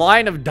 like,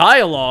 line of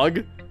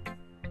dialogue.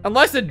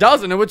 Unless it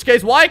doesn't, in which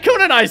case, why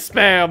couldn't I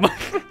spam?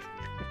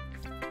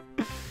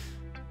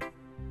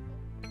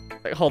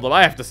 Like, hold up,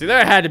 I have to see.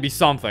 There had to be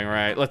something,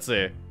 right? Let's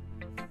see.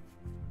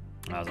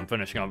 As I'm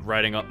finishing up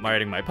writing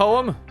my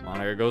poem,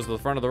 Monika goes to the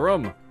front of the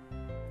room.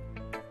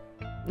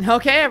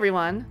 Okay,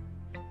 everyone.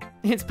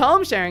 It's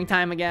poem sharing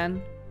time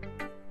again.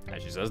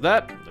 As she says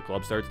that, the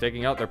club starts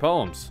taking out their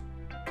poems.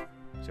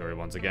 Sayori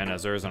once again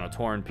has hers on a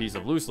torn piece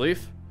of loose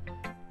leaf.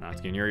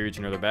 Natsuki and Yuri reach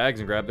into their bags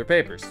and grab their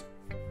papers.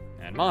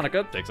 And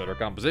Monika takes out her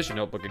composition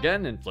notebook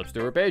again and flips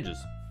through her pages.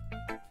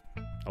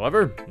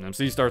 However,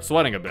 MC starts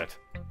sweating a bit.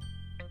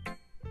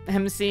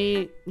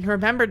 MC, you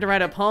remembered to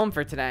write a poem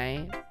for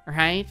today,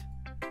 right?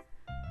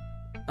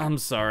 I'm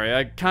sorry,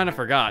 I kind of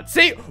forgot.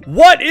 See,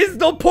 what is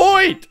the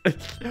point?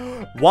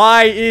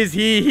 Why is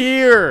he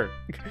here?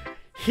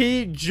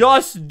 He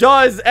just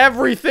does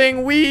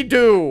everything we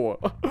do.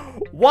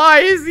 Why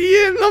is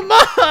he in the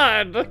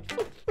mod?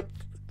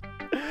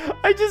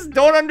 I just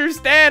don't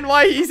understand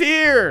why he's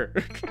here.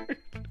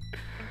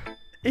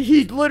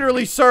 He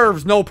literally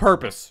serves no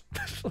purpose.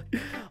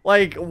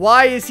 Like,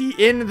 why is he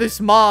in this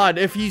mod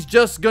if he's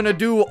just gonna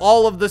do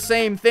all of the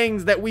same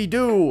things that we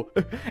do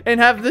and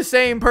have the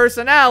same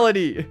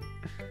personality?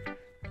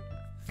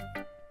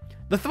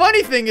 The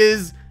funny thing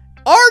is,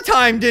 our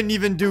time didn't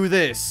even do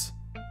this.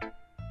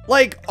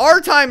 Like,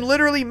 our time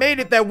literally made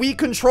it that we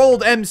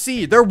controlled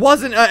MC. There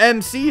wasn't a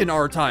MC in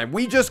our time.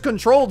 We just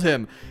controlled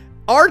him.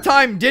 Our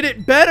time did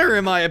it better,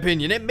 in my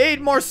opinion. It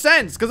made more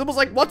sense, because it was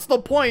like, what's the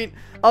point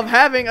of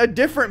having a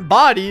different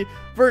body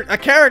for a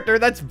character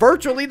that's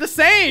virtually the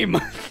same?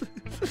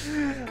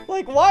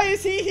 Like, why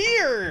is he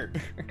here?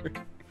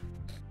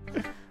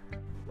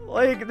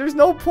 Like, there's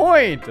no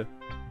point.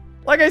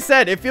 Like I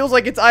said, it feels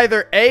like it's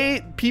either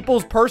A,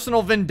 people's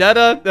personal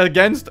vendetta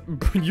against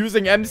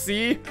using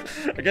MC,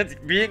 against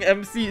being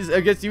MCs,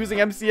 against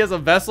using MC as a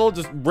vessel,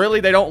 just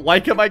really they don't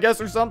like him, I guess,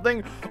 or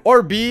something,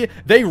 or B,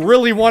 they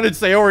really wanted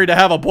Sayori to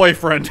have a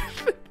boyfriend.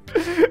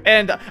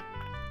 And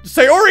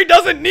Sayori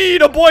doesn't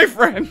need a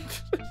boyfriend.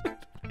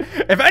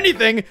 If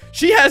anything,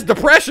 she has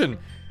depression.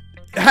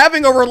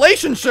 Having a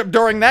relationship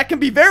during that can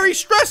be very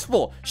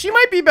stressful. She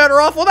might be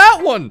better off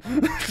without one.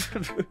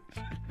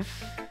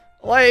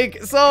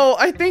 Like, so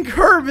I think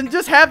her and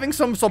just having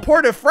some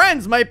supportive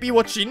friends might be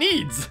what she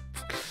needs.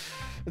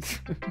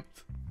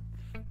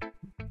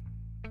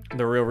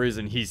 The real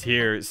reason he's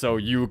here is so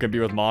you can be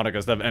with Monika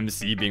instead of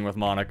MC being with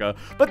Monika.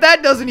 But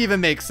that doesn't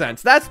even make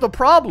sense. That's the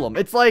problem.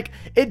 It's like,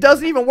 it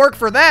doesn't even work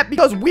for that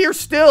because we're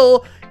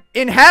still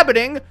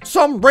inhabiting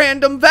some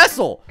random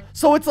vessel.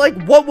 So it's like,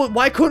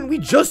 why couldn't we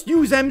just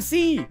use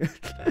MC?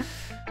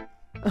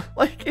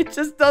 Like, it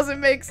just doesn't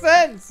make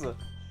sense.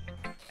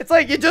 It's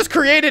like you just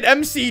created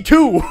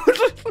MC2.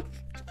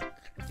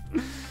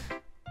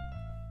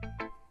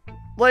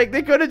 Like,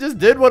 they could have just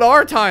did what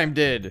our time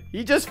did.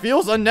 He just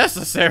feels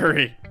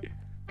unnecessary.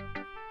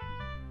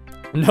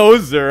 No,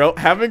 Zero.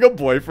 Having a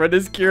boyfriend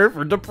is cure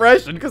for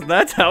depression, because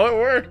that's how it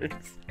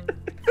works.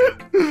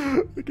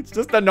 Like, it's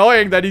just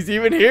annoying that he's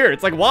even here.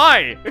 It's like,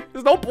 why?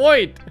 There's no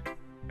point.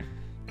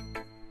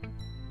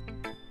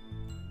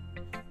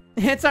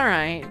 It's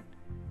alright.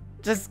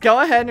 Just go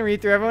ahead and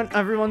read through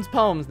everyone's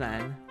poems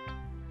then.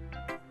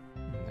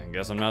 I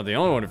guess I'm not the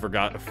only one who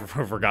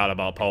forgot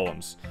about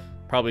poems.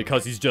 Probably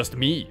because he's just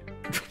me.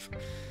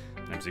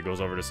 MC goes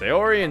over to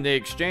Sayori and they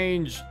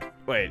exchange...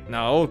 Wait,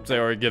 no.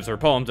 Sayori gives her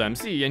poem to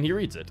MC and he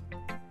reads it.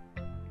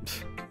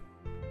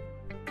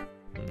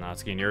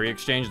 Natsuki and Yuri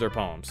exchange their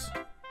poems.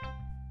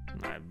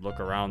 I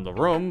look around the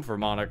room for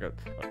Monika.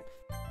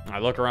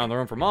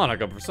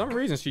 For some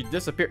reason she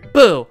disappeared.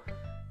 Boo!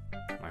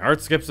 My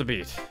heart skips a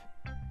beat.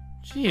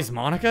 Jeez,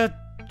 Monica,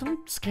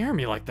 don't scare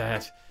me like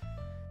that.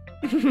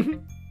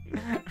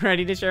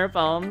 Ready to share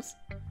poems?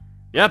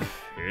 Yep,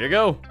 here you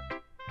go.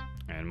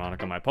 And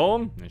Monica my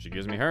poem, and she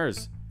gives me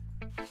hers.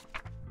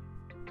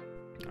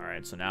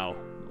 Alright, so now,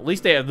 at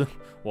least they have,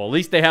 well, at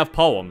least they have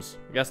poems.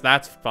 I guess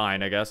that's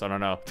fine, I guess, I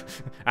don't know.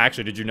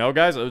 Actually, did you know,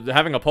 guys?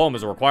 Having a poem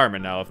is a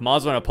requirement now. If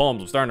mods don't have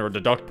poems, I'm starting to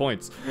deduct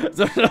points.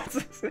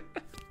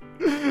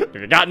 If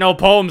you got no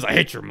poems, I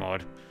hate your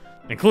mod.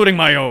 Including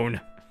my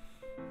own.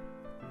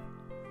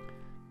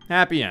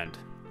 Happy end.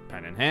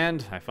 Pen in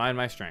hand, I find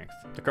my strength.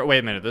 Wait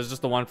a minute, this is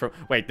just the one from...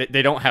 Wait,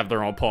 they don't have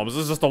their own poems.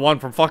 This is just the one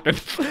from fucking...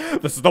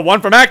 This is the one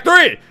from Act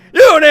 3!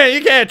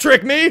 You can't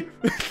trick me!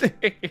 I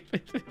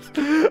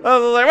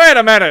was like, wait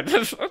a minute!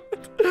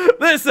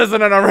 This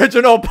isn't an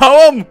original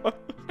poem!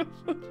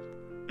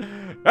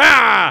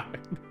 Ah!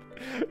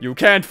 You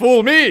can't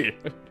fool me!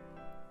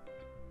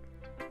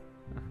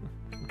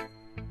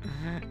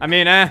 I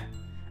mean,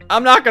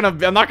 I'm not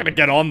gonna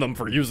get on them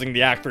for using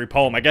the Act 3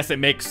 poem. I guess it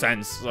makes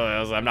sense.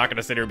 I'm not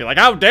gonna sit here and be like,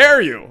 how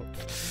dare you?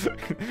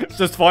 It's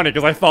just funny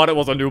because I thought it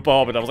was a new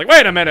poem, and I was like,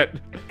 wait a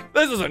minute,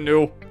 this isn't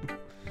new.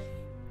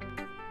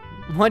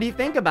 What do you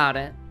think about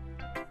it?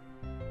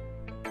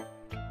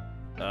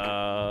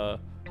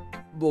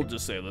 We'll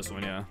just say this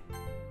one, yeah.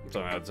 That's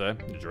all I'd say.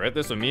 Did you write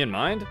this with me in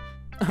mind?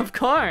 Of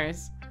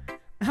course.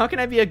 How can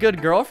I be a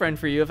good girlfriend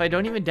for you if I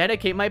don't even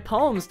dedicate my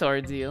poems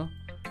towards you?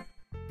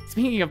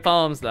 Speaking of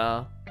poems,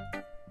 though,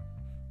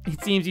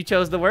 it seems you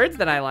chose the words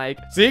that I like.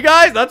 See,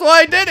 guys? That's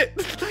why I did it!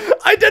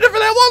 I did it for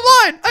that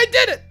one line! I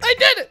did it! I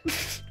did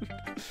it!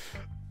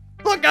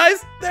 Look,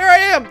 guys! There I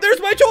am!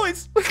 There's my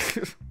choice!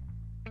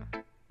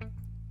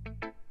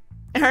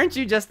 Aren't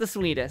you just the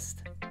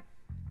sweetest?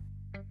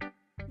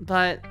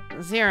 But,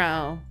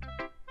 Zero,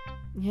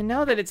 you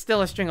know that it's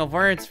still a string of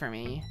words for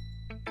me.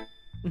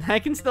 I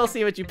can still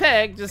see what you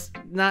picked, just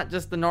not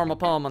just the normal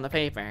poem on the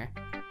paper.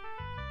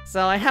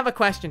 So I have a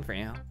question for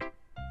you.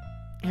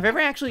 Have you ever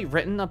actually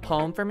written a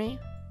poem for me?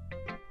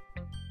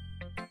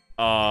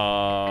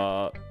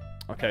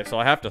 Okay, so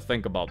I have to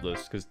think about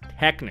this, because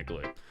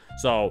technically,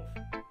 so,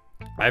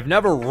 I've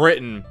never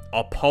written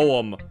a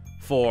poem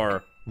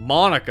for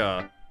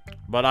Monica,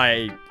 but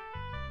I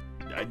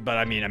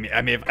mean,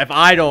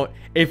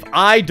 if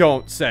I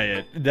don't say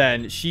it,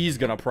 then she's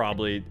gonna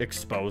probably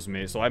expose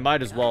me, so I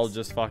might as well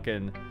just say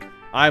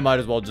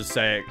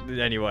it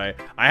anyway.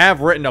 I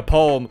have written a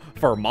poem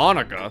for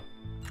Monica.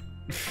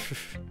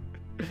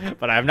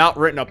 But I have not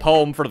written a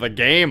poem for the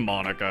game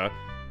Monica.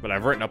 But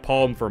I've written a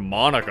poem for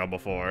Monica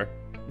before.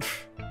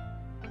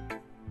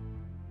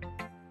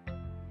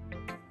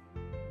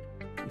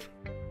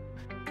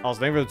 Also,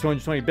 thank you for the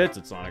 220 bits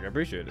at Sonic. I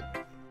appreciate it.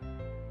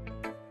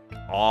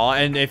 Aw,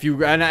 and if you're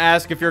gonna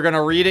ask if you're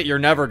gonna read it, you're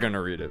never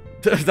gonna read it.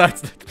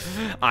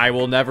 I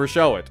will never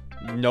show it.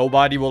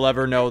 Nobody will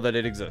ever know that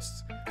it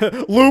exists.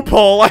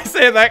 Loophole! I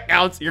say that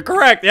counts. You're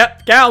correct.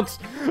 Yep, counts.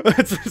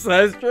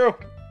 That is true.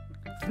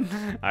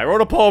 I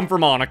wrote a poem for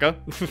Monica.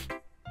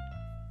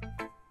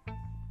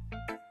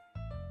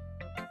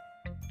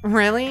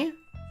 Really?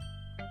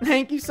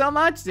 Thank you so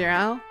much,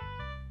 Zero.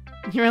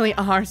 You really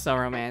are so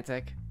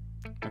romantic.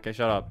 Okay,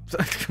 shut up.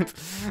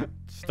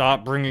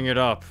 Stop bringing it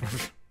up.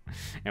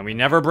 And we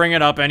never bring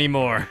it up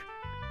anymore.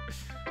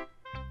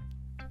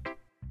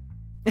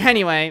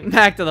 Anyway,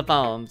 back to the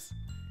poems.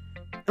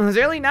 It was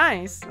really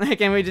nice. I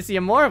can't wait to see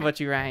more of what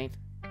you write.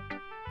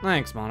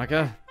 Thanks,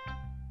 Monica.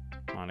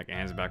 Monica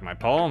hands back my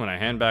poem, and I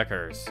hand back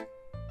hers.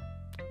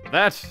 With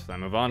that, I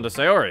move on to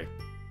Sayori.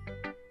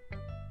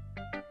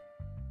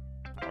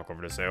 I walk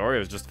over to Sayori,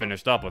 who's just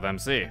finished up with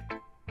MC.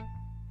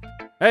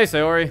 Hey,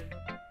 Sayori.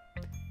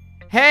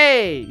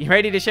 Hey, you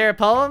ready to share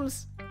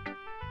poems?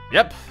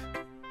 Yep.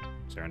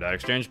 Sarah and I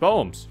exchange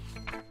poems.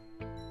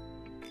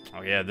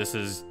 Oh yeah, this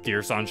is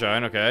Dear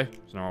Sunshine, okay.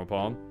 It's a normal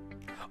poem.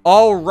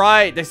 Oh,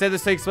 right! They said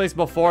this takes place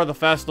before the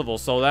festival,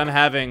 so them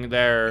having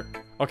their...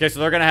 Okay, so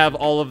they're gonna have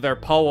all of their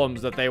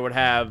poems that they would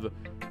have.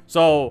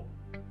 So,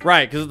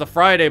 right, because it's the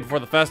Friday before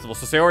the festival,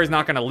 so Sayori's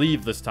not gonna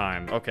leave this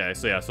time. Okay,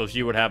 so yeah, so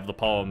she would have the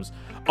poems.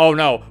 Oh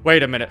no,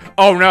 wait a minute.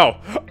 Oh no!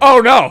 Oh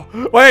no!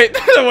 Wait,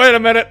 wait a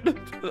minute!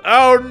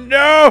 Oh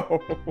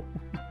no!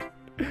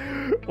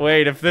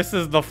 Wait, if this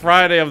is the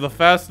Friday of the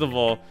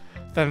festival,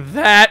 then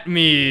that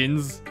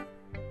means...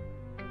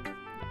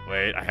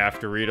 Wait, I have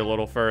to read a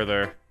little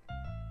further.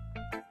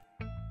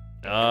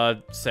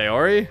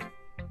 Sayori?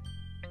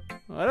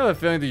 I have a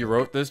feeling that you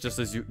wrote this just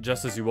as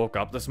you woke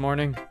up this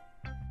morning.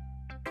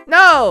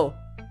 No!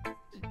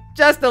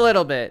 Just a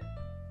little bit.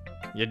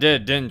 You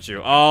did, didn't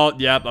you? Oh,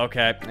 yep,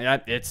 okay. Yeah,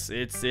 it's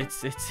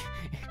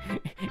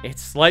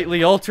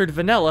slightly altered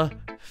vanilla.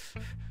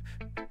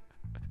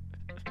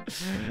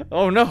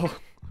 Oh no.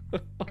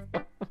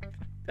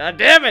 God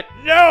damn it,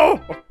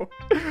 no!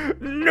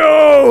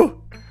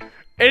 No!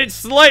 It's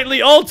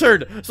slightly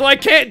altered, so I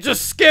can't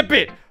just skip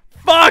it.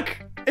 Fuck!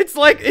 It's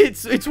like,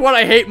 it's what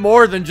I hate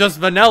more than just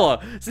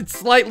vanilla. It's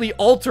slightly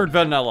altered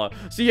vanilla.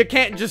 So you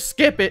can't just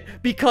skip it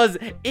because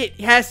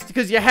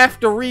you have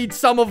to read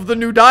some of the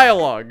new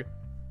dialogue.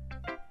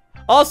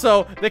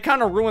 Also, they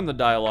kind of ruined the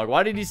dialogue.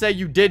 Why did he say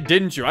you did,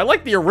 didn't you? I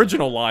like the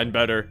original line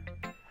better.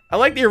 I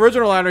like the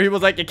original line where he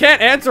was like, you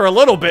can't answer a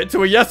little bit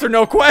to a yes or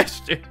no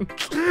question.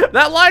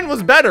 That line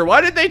was better. Why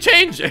did they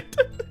change it?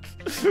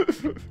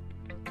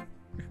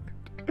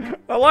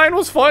 That line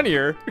was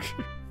funnier.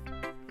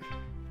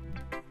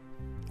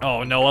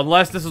 Oh no,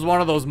 unless this is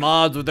one of those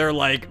mods where they're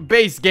like,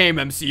 base game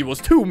MC was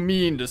too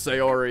mean to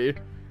Sayori.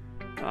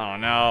 Oh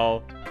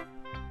no.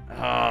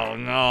 Oh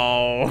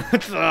no.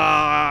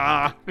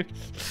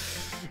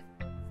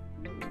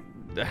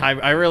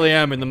 I really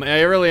am in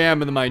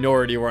the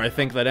minority where I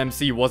think that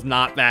MC was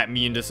not that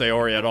mean to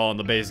Sayori at all in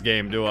the base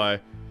game, do I?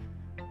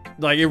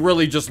 Like, it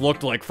really just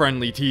looked like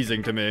friendly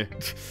teasing to me.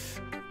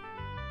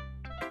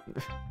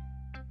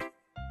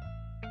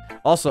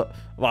 Also,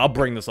 well, I'll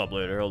bring this up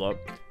later, hold up.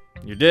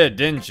 You did,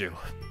 didn't you?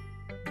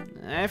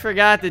 I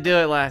forgot to do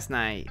it last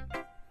night.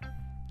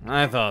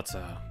 I thought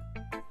so.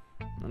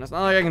 And it's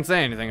not like I can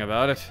say anything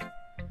about it.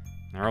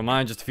 Never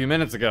mind, just a few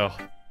minutes ago.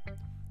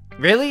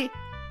 Really?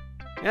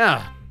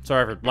 Yeah,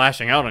 sorry for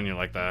lashing out on you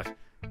like that.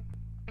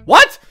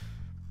 What?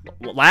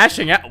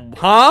 Lashing out?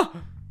 Huh?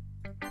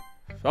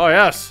 Oh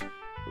yes,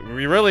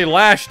 we really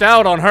lashed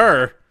out on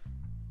her.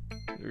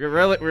 We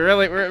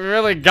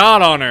really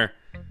got on her.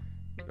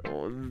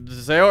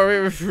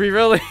 Sayori, we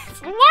really.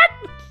 What?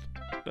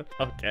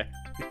 Okay.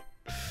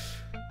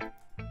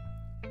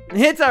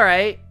 It's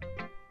alright.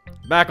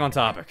 Back on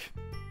topic.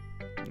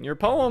 Your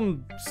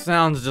poem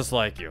sounds just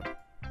like you.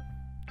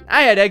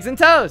 I had eggs and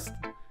toast.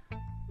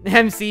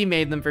 MC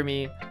made them for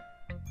me.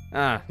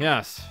 Ah,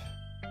 yes.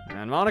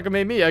 And Monica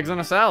made me eggs on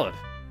a salad.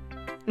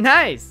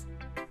 Nice.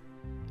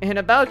 And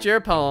about your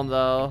poem,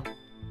 though,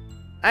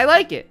 I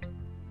like it.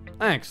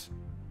 Thanks.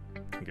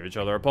 We'll give each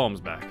other our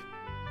poems back.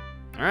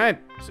 Alright,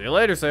 see you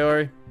later,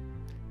 Sayori.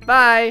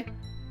 Bye.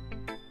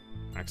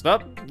 Next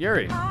up,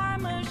 Yuri.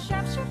 I'm a